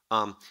us.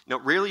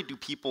 Rarely do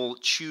people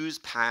choose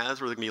paths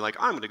where they can be like,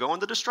 I'm going to go on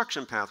the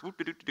destruction path,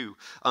 whoop-de-doo-de-doo.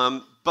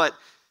 But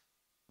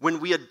when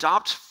we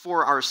adopt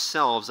for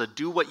ourselves a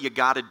do what you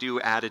gotta do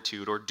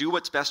attitude, or do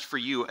what's best for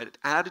you, an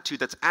attitude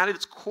that's at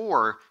its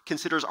core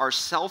considers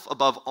ourself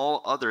above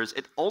all others,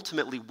 it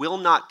ultimately will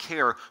not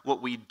care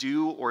what we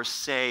do or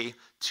say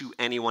to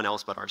anyone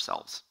else but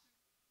ourselves.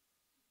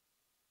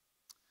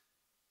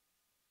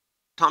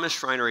 Thomas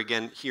Schreiner,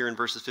 again, here in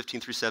verses 15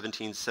 through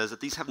 17, says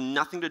that these have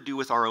nothing to do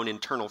with our own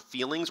internal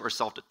feelings or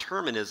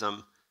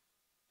self-determinism,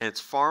 and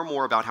it's far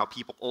more about how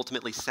people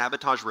ultimately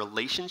sabotage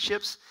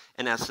relationships,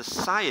 and as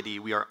society,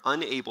 we are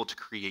unable to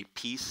create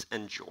peace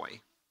and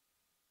joy.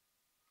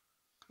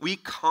 We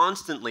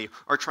constantly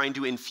are trying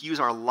to infuse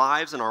our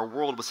lives and our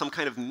world with some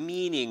kind of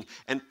meaning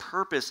and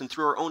purpose, and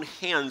through our own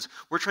hands,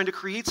 we're trying to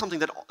create something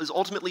that is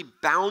ultimately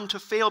bound to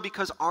fail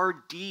because our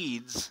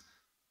deeds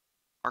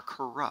are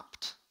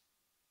corrupt.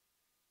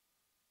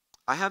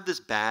 I have this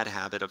bad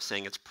habit of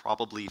saying it's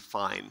probably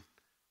fine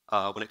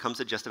when it comes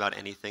to just about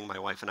anything my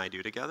wife and I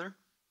do together.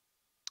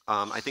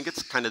 I think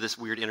it's kind of this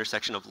weird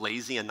intersection of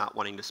lazy and not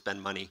wanting to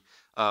spend money,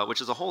 which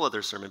is a whole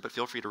other sermon, but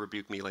feel free to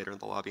rebuke me later in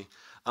the lobby.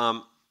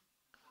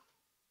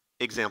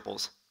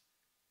 Examples.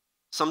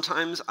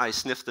 Sometimes I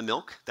sniff the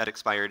milk that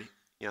expired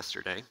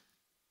yesterday,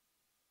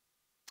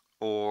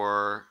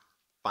 or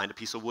find a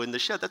piece of wood in the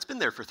shed that's been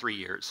there for 3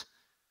 years,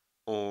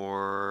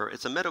 or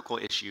it's a medical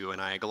issue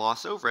and I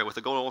gloss over it with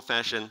a good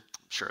old-fashioned,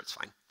 sure, it's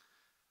fine.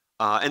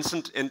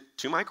 And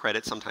to my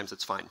credit, sometimes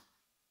it's fine.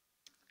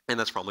 And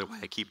that's probably why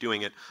I keep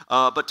doing it.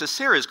 But to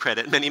Sarah's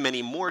credit, many,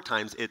 many more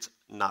times, it's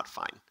not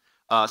fine.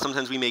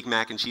 Sometimes we make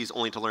mac and cheese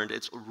only to learn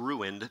it's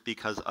ruined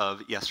because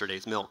of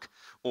yesterday's milk.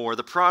 Or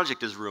the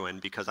project is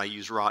ruined because I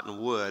used rotten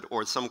wood.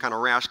 Or some kind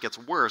of rash gets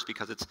worse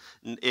because it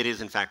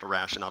is in fact a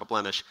rash and not a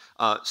blemish.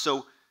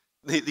 So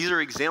these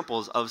are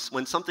examples of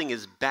when something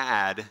is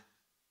bad,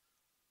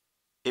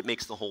 it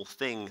makes the whole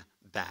thing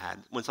bad.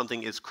 When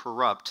something is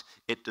corrupt,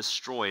 it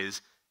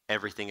destroys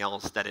everything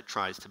else that it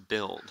tries to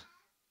build.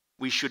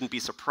 We shouldn't be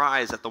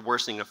surprised at the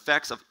worsening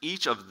effects of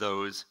each of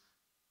those,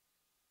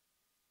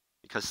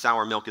 because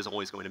sour milk is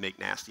always going to make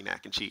nasty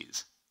mac and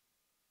cheese.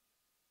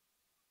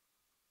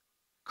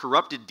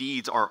 Corrupted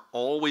deeds are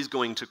always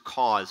going to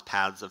cause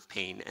paths of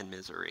pain and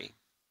misery,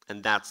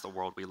 and that's the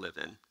world we live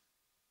in.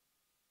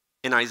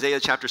 In Isaiah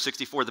chapter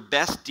 64, the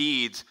best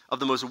deeds of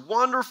the most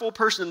wonderful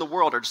person in the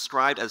world are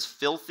described as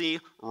filthy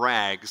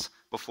rags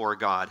before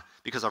God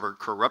because of our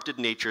corrupted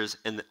natures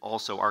and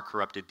also our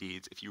corrupted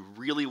deeds. If you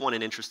really want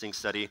an interesting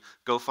study,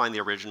 go find the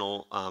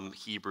original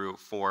Hebrew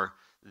for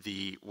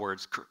the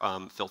words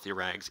filthy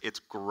rags. It's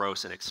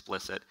gross and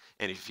explicit,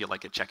 and if you feel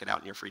like it, check it out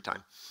in your free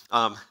time.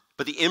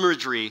 But the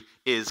imagery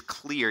is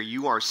clear.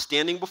 You are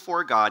standing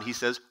before God. He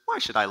says, why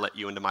should I let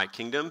you into my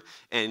kingdom?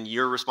 And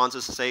your response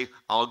is to say,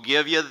 I'll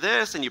give you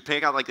this. And you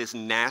pick out like this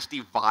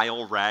nasty,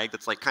 vile rag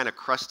that's like kind of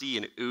crusty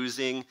and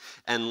oozing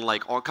and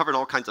like all covered in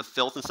all kinds of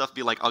filth and stuff.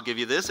 Be like, I'll give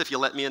you this if you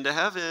let me into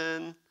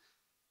heaven.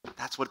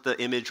 That's what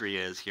the imagery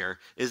is here,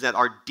 is that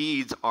our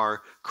deeds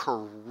are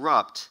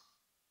corrupt.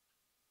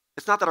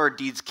 It's not that our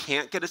deeds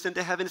can't get us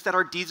into heaven. It's that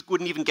our deeds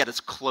wouldn't even get us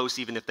close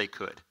even if they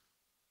could.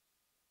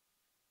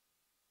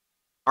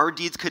 Our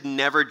deeds could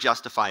never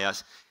justify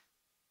us.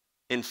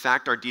 In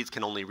fact, our deeds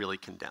can only really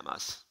condemn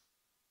us.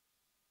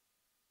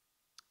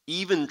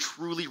 Even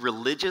truly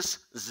religious,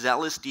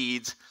 zealous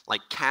deeds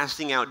like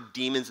casting out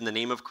demons in the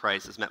name of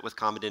Christ is met with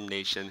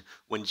condemnation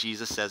when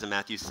Jesus says in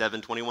Matthew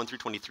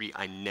 7:21-23,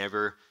 I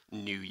never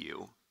knew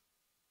you.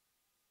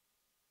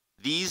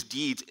 These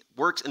deeds,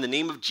 works in the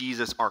name of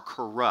Jesus, are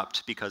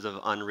corrupt because of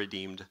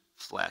unredeemed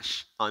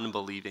flesh,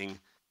 unbelieving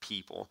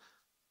people.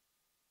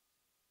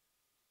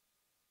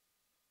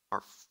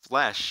 Our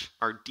flesh,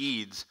 our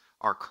deeds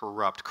are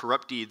corrupt.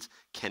 Corrupt deeds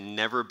can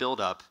never build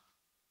up,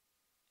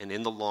 and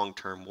in the long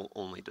term will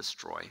only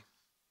destroy.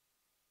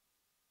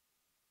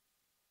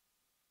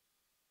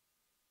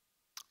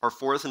 Our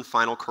fourth and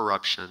final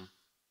corruption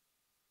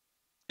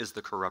is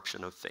the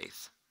corruption of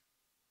faith.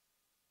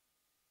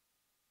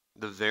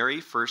 The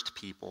very first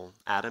people,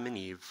 Adam and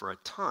Eve, for a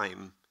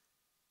time,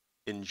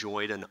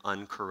 enjoyed an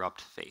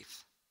uncorrupt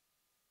faith.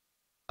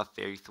 A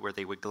faith where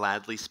they would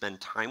gladly spend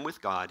time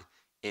with God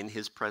in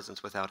his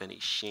presence without any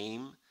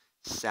shame,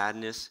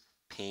 sadness,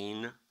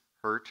 pain,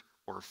 hurt,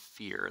 or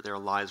fear. Their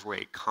lives were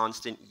a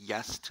constant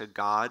yes to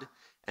God,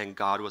 and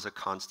God was a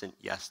constant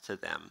yes to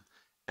them.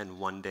 And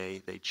one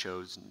day they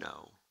chose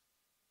no.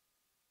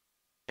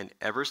 And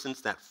ever since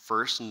that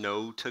first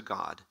no to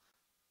God,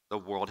 the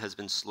world has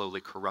been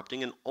slowly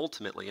corrupting, and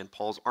ultimately, in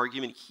Paul's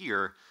argument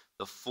here,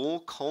 the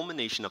full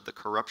culmination of the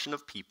corruption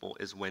of people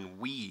is when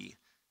we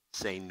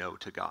say no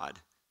to God,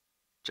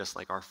 just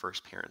like our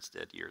first parents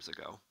did years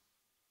ago.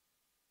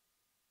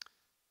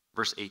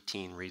 Verse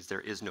 18 reads,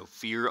 there is no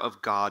fear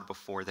of God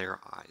before their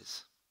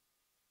eyes.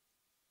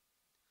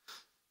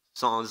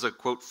 So this is a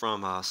quote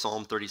from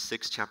Psalm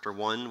 36, chapter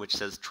 1, which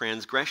says,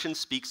 transgression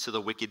speaks to the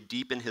wicked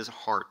deep in his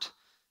heart.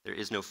 There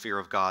is no fear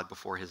of God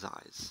before his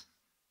eyes.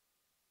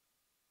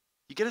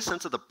 You get a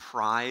sense of the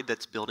pride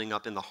that's building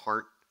up in the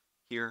heart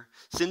here?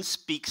 Sin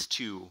speaks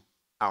to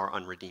our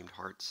unredeemed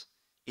hearts.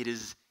 It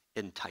is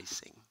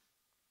enticing.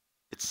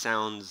 It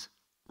sounds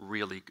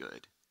really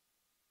good,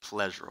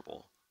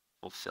 pleasurable,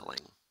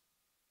 fulfilling.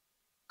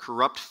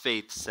 Corrupt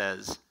faith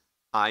says,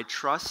 I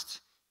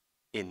trust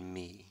in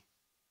me.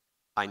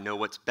 I know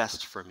what's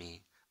best for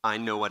me. I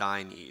know what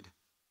I need.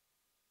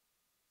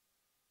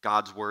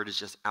 God's word is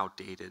just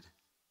outdated,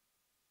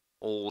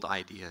 old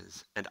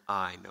ideas, and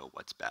I know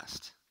what's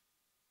best.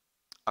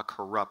 A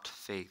corrupt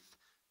faith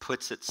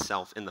puts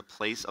itself in the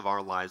place of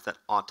our lives that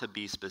ought to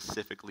be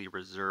specifically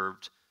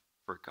reserved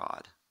for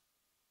God.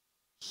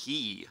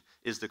 He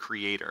is the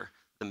creator,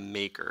 the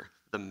maker,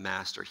 the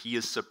master. He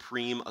is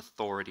supreme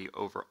authority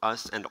over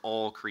us and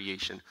all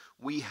creation.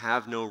 We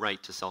have no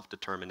right to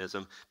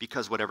self-determinism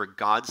because whatever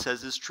God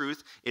says is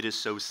truth, it is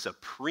so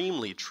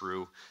supremely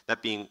true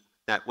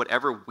that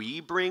whatever we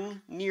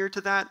bring near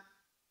to that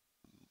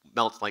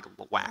melts like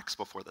wax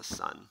before the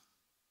sun.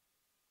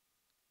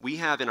 We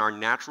have in our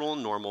natural,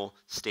 normal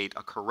state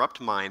a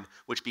corrupt mind,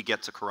 which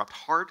begets a corrupt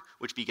heart,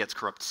 which begets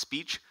corrupt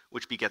speech,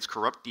 which begets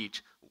corrupt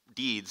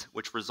deeds,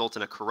 which result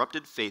in a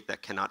corrupted faith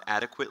that cannot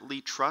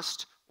adequately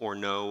trust or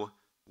know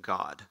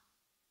God.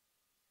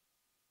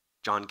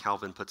 John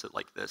Calvin puts it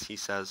like this. He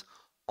says,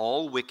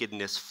 all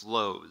wickedness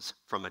flows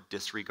from a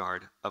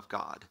disregard of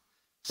God.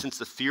 Since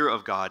the fear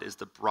of God is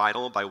the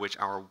bridle by which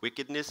our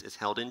wickedness is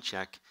held in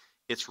check,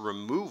 its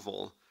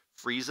removal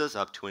frees us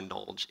up to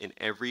indulge in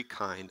every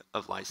kind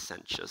of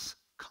licentious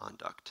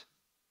conduct.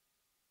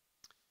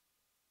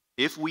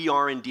 If we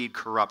are indeed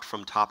corrupt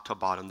from top to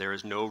bottom, there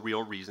is no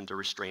real reason to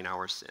restrain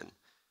our sin.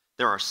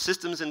 There are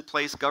systems in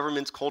place,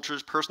 governments,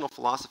 cultures, personal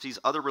philosophies,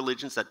 other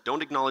religions that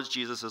don't acknowledge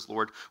Jesus as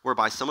Lord,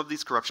 whereby some of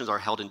these corruptions are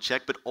held in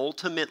check, but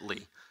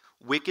ultimately,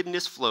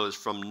 wickedness flows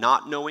from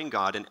not knowing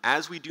God, and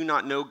as we do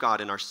not know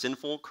God in our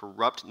sinful,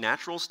 corrupt,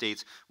 natural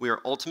states, we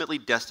are ultimately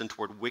destined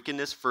toward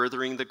wickedness,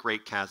 furthering the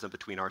great chasm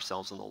between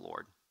ourselves and the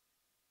Lord.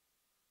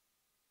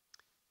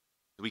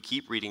 We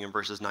keep reading in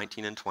verses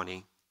 19 and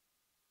 20.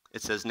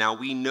 It says, "Now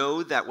we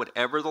know that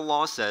whatever the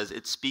law says,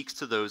 it speaks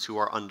to those who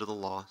are under the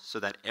law, so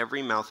that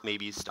every mouth may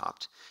be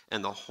stopped,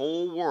 and the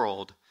whole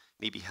world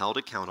may be held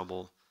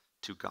accountable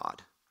to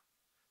God.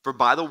 For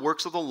by the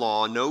works of the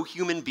law, no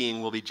human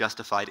being will be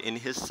justified in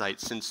his sight,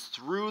 since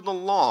through the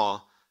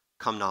law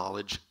comes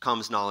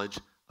knowledge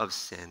of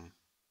sin."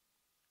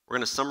 We're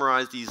going to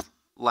summarize these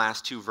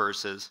last two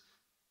verses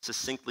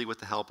succinctly with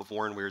the help of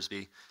Warren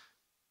Wiersbe.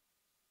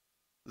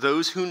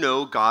 Those who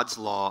know God's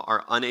law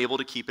are unable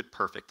to keep it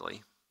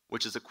perfectly,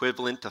 which is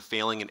equivalent to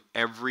failing in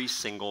every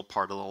single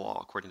part of the law,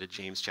 according to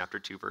James chapter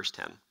 2, verse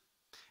 10.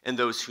 And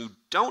those who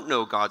don't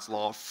know God's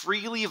law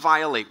freely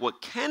violate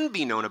what can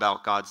be known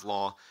about God's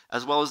law,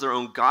 as well as their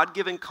own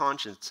God-given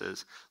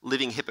consciences,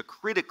 living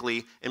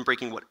hypocritically and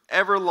breaking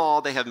whatever law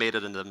they have made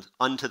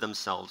unto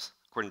themselves,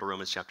 according to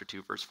Romans chapter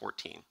 2, verse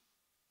 14.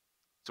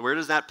 So where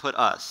does that put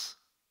us?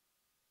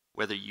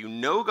 Whether you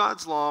know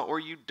God's law or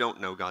you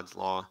don't know God's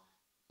law,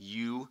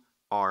 you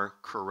are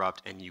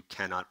corrupt and you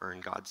cannot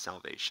earn God's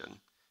salvation.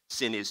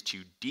 Sin is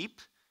too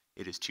deep,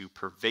 it is too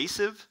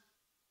pervasive,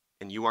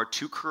 and you are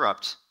too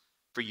corrupt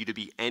for you to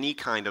be any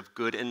kind of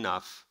good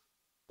enough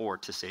or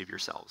to save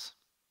yourselves.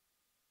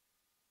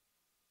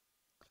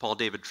 Paul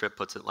David Tripp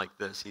puts it like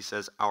this. He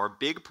says, "Our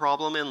big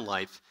problem in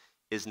life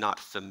is not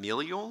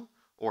familial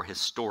or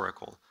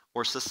historical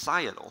or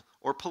societal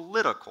or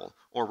political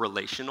or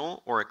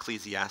relational or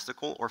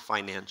ecclesiastical or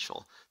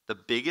financial. The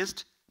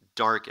biggest,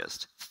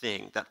 darkest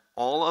thing that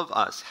all of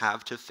us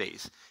have to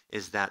face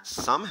is that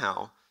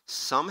somehow,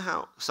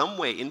 some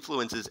way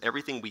influences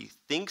everything we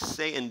think,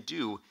 say, and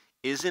do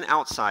isn't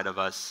outside of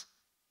us,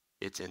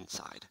 it's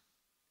inside.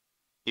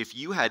 If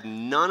you had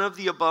none of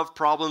the above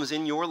problems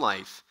in your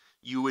life,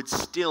 you would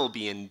still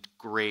be in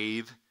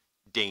grave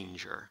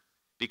danger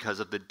because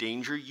of the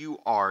danger you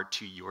are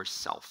to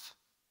yourself.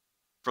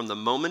 From the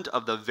moment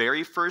of the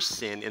very first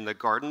sin in the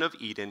Garden of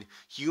Eden,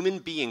 human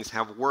beings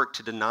have worked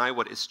to deny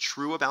what is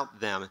true about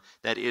them.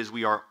 That is,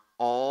 we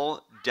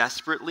all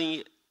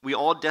desperately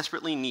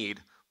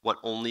need what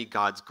only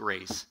God's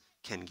grace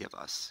can give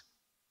us.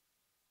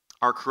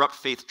 Our corrupt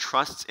faith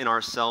trusts in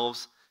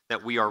ourselves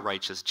that we are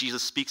righteous.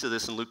 Jesus speaks of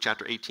this in Luke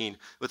chapter 18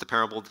 with the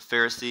parable of the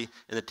Pharisee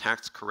and the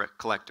tax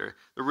collector.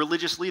 The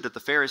religious leader, the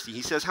Pharisee,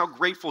 he says how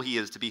grateful he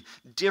is to be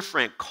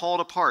different, called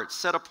apart,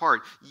 set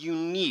apart,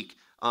 unique.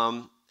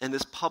 And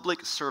this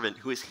public servant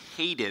who is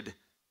hated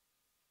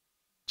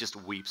just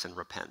weeps and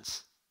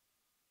repents.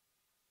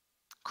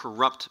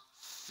 Corrupt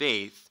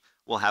faith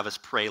will have us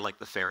pray like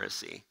the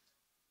Pharisee,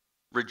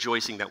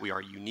 rejoicing that we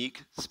are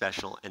unique,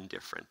 special, and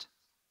different.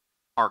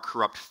 Our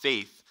corrupt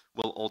faith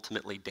will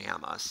ultimately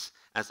damn us,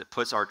 as it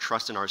puts our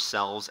trust in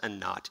ourselves and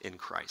not in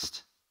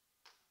Christ.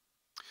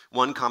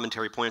 One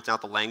commentary points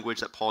out the language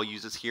that Paul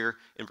uses here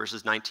in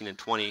verses 19 and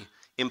 20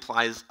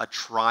 implies a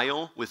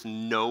trial with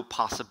no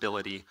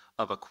possibility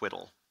of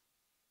acquittal.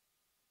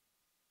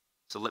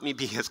 So let me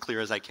be as clear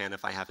as I can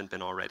if I haven't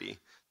been already.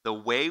 The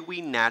way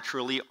we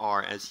naturally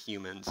are as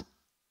humans,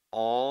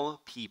 all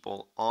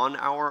people on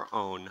our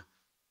own,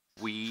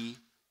 we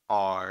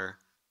are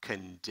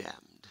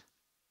condemned.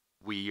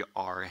 We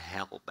are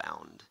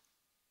hell-bound.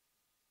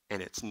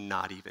 And it's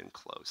not even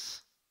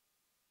close.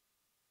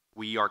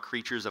 We are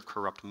creatures of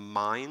corrupt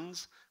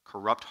minds,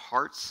 corrupt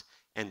hearts,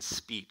 and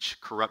speech,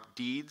 corrupt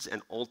deeds,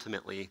 and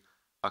ultimately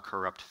a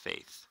corrupt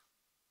faith.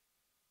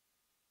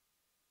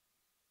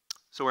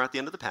 So we're at the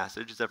end of the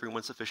passage. Is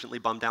everyone sufficiently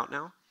bummed out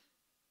now?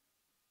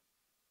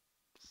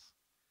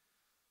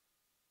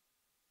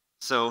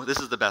 So this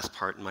is the best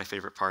part and my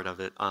favorite part of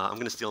it. I'm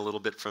going to steal a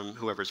little bit from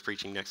whoever's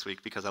preaching next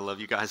week because I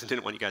love you guys and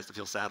didn't want you guys to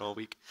feel sad all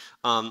week.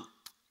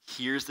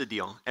 Here's the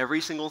deal.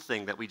 Every single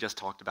thing that we just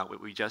talked about, what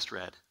we just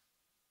read,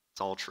 it's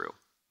all true.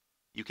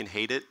 You can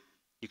hate it.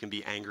 You can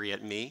be angry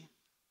at me.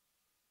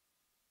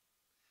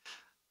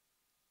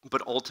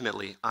 But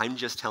ultimately, I'm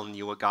just telling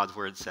you what God's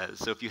word says.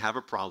 So if you have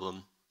a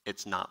problem,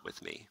 it's not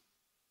with me.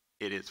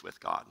 It is with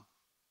God.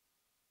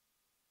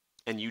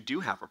 And you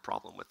do have a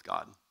problem with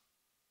God.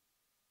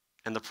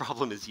 And the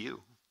problem is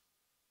you.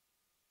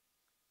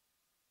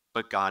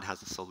 But God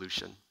has a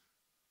solution.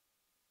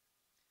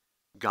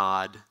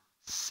 God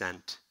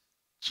sent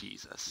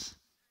Jesus.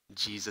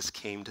 Jesus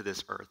came to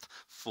this earth,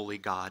 fully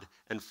God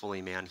and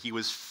fully man. He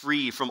was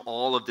free from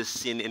all of this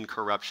sin and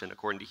corruption,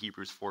 according to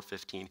Hebrews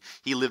 4:15.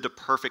 He lived a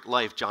perfect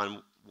life,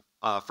 John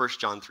 1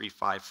 John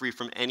 3:5, free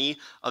from any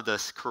of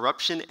the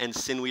corruption and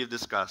sin we have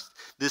discussed.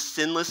 This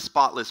sinless,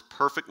 spotless,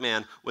 perfect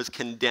man was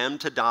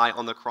condemned to die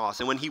on the cross.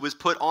 And when he was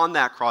put on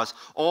that cross,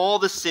 all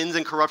the sins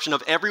and corruption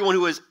of everyone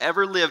who has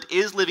ever lived,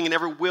 is living, and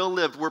ever will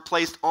live were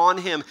placed on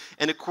him.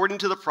 And according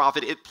to the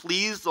prophet, it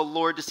pleased the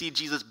Lord to see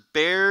Jesus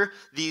bear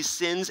these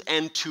sins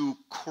and to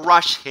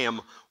crush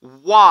him.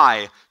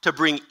 Why? To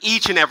bring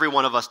each and every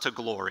one of us to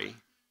glory.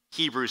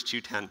 Hebrews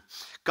 2:10.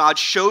 God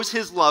shows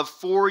his love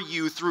for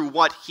you through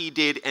what he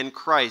did in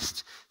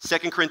Christ.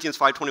 2 Corinthians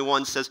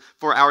 5:21 says,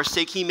 for our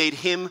sake he made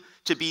him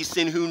to be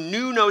sin who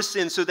knew no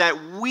sin, so that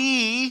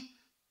we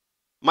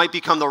might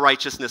become the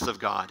righteousness of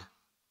God.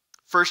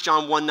 1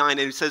 John 1:9, and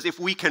it says, if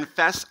we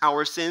confess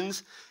our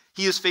sins,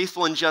 he is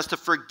faithful and just to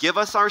forgive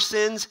us our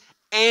sins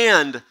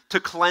and to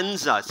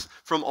cleanse us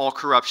from all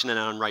corruption and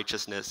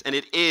unrighteousness. And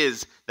it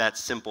is that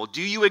simple.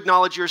 Do you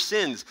acknowledge your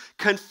sins?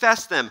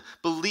 Confess them,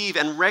 believe,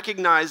 and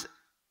recognize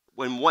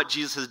when what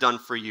Jesus has done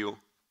for you.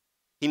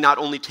 He not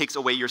only takes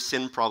away your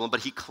sin problem,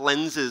 but he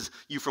cleanses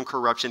you from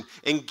corruption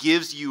and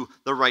gives you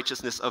the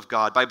righteousness of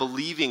God. By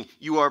believing,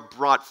 you are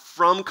brought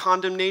from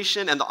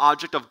condemnation and the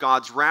object of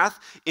God's wrath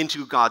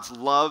into God's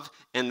love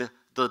and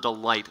the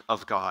delight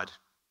of God.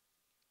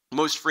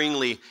 Most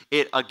freeingly,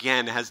 it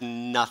again has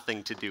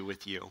nothing to do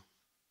with you.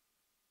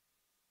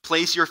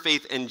 Place your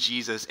faith in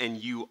Jesus and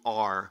you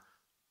are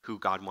who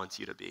God wants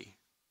you to be.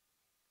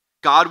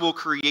 God will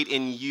create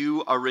in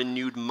you a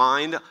renewed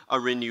mind, a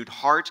renewed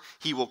heart.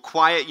 He will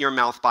quiet your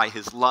mouth by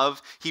his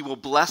love. He will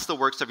bless the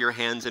works of your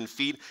hands and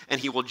feet, and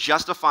he will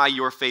justify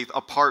your faith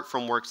apart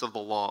from works of the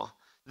law.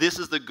 This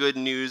is the good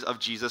news of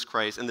Jesus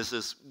Christ, and this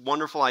is a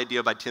wonderful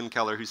idea by Tim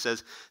Keller, who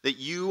says that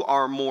you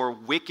are more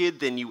wicked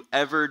than you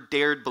ever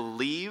dared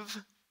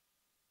believe.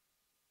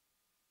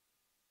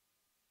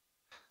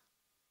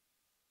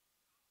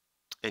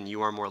 And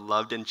you are more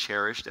loved and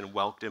cherished and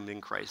welcomed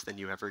in Christ than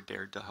you ever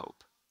dared to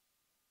hope.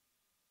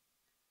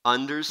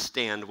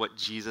 Understand what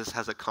Jesus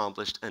has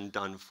accomplished and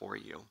done for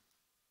you.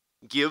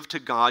 Give to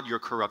God your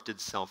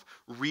corrupted self.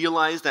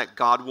 Realize that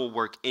God will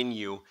work in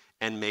you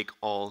and make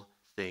all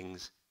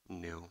things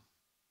new.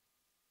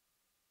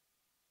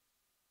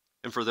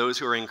 And for those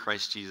who are in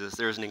Christ Jesus,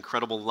 there is an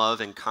incredible love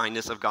and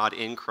kindness of God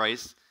in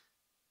Christ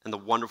and the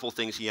wonderful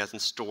things he has in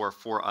store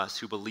for us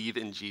who believe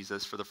in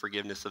Jesus for the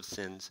forgiveness of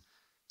sins.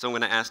 So I'm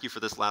going to ask you for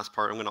this last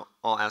part.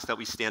 I'll ask that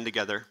we stand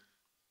together.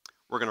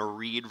 We're going to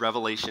read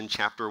Revelation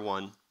chapter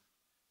 1,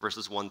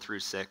 verses 1 through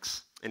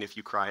 6. And if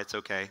you cry, it's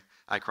okay.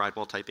 I cried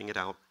while typing it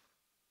out.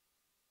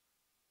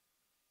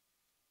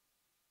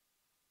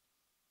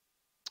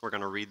 We're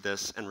going to read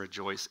this and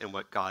rejoice in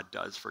what God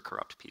does for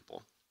corrupt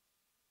people.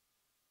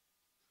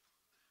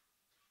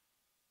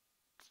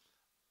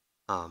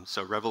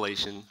 So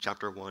Revelation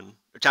chapter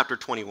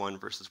 21,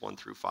 verses 1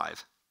 through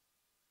 5.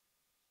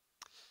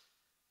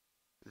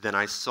 Then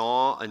I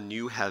saw a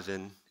new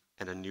heaven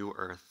and a new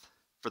earth,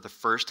 for the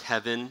first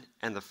heaven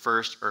and the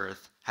first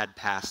earth had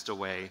passed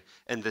away,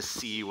 and the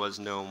sea was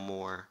no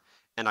more.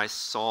 And I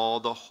saw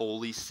the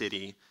holy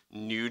city,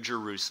 New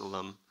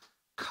Jerusalem,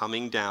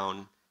 coming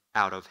down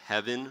out of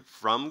heaven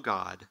from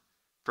God,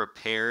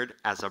 prepared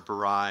as a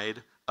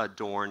bride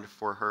adorned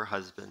for her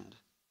husband.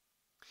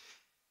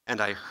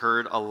 And I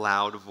heard a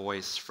loud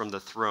voice from the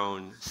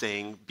throne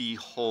saying,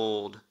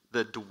 behold,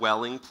 the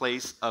dwelling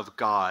place of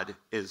God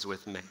is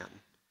with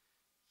man.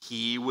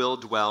 He will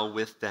dwell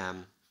with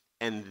them,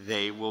 and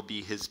they will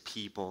be his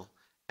people,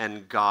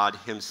 and God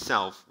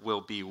himself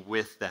will be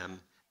with them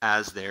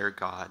as their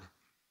God.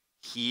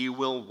 He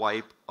will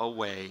wipe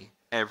away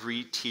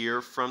every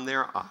tear from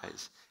their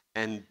eyes,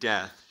 and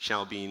death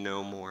shall be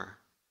no more.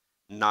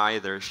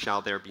 Neither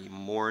shall there be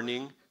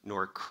mourning,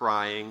 nor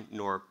crying,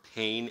 nor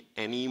pain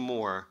any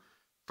more,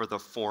 for the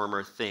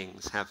former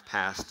things have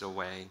passed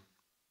away.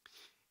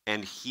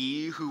 And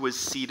he who was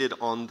seated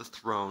on the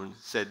throne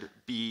said,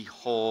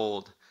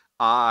 behold,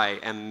 I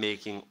am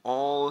making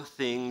all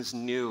things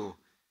new.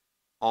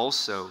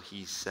 Also,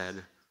 he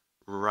said,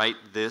 write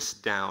this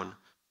down,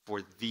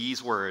 for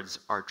these words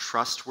are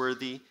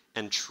trustworthy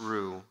and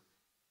true.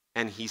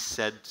 And he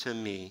said to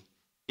me,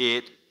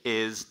 it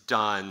is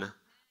done.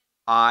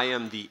 I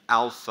am the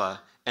Alpha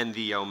and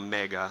the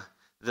Omega,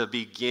 the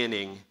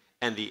beginning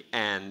and the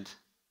end.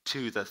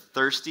 To the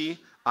thirsty,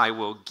 I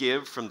will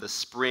give from the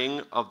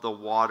spring of the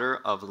water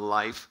of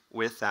life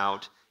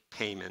without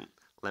payment.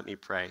 Let me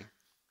pray.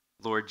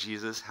 Lord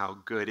Jesus, how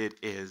good it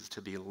is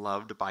to be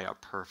loved by a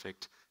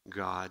perfect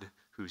God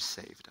who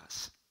saved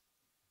us.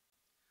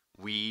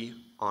 We,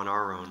 on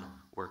our own,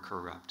 were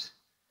corrupt.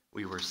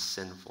 We were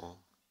sinful.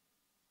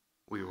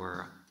 We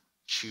were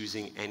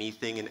choosing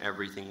anything and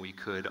everything we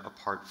could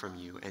apart from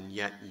you, and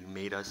yet you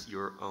made us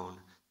your own,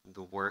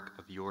 the work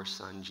of your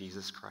Son,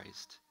 Jesus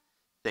Christ.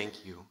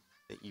 Thank you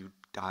that you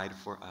died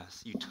for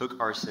us. You took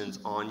our sins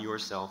on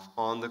yourself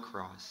on the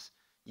cross.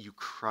 You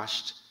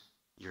crushed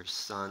your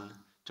Son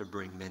to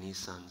bring many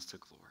sons to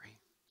glory.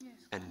 Yes.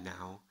 And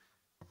now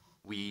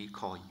we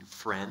call you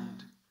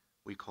friend,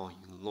 we call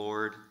you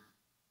Lord,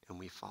 and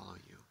we follow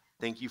you.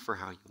 Thank you for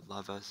how you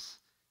love us.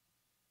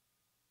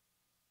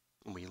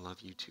 And we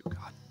love you too,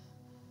 God.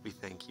 We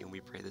thank you and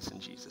we pray this in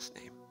Jesus'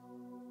 name.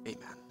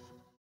 Amen.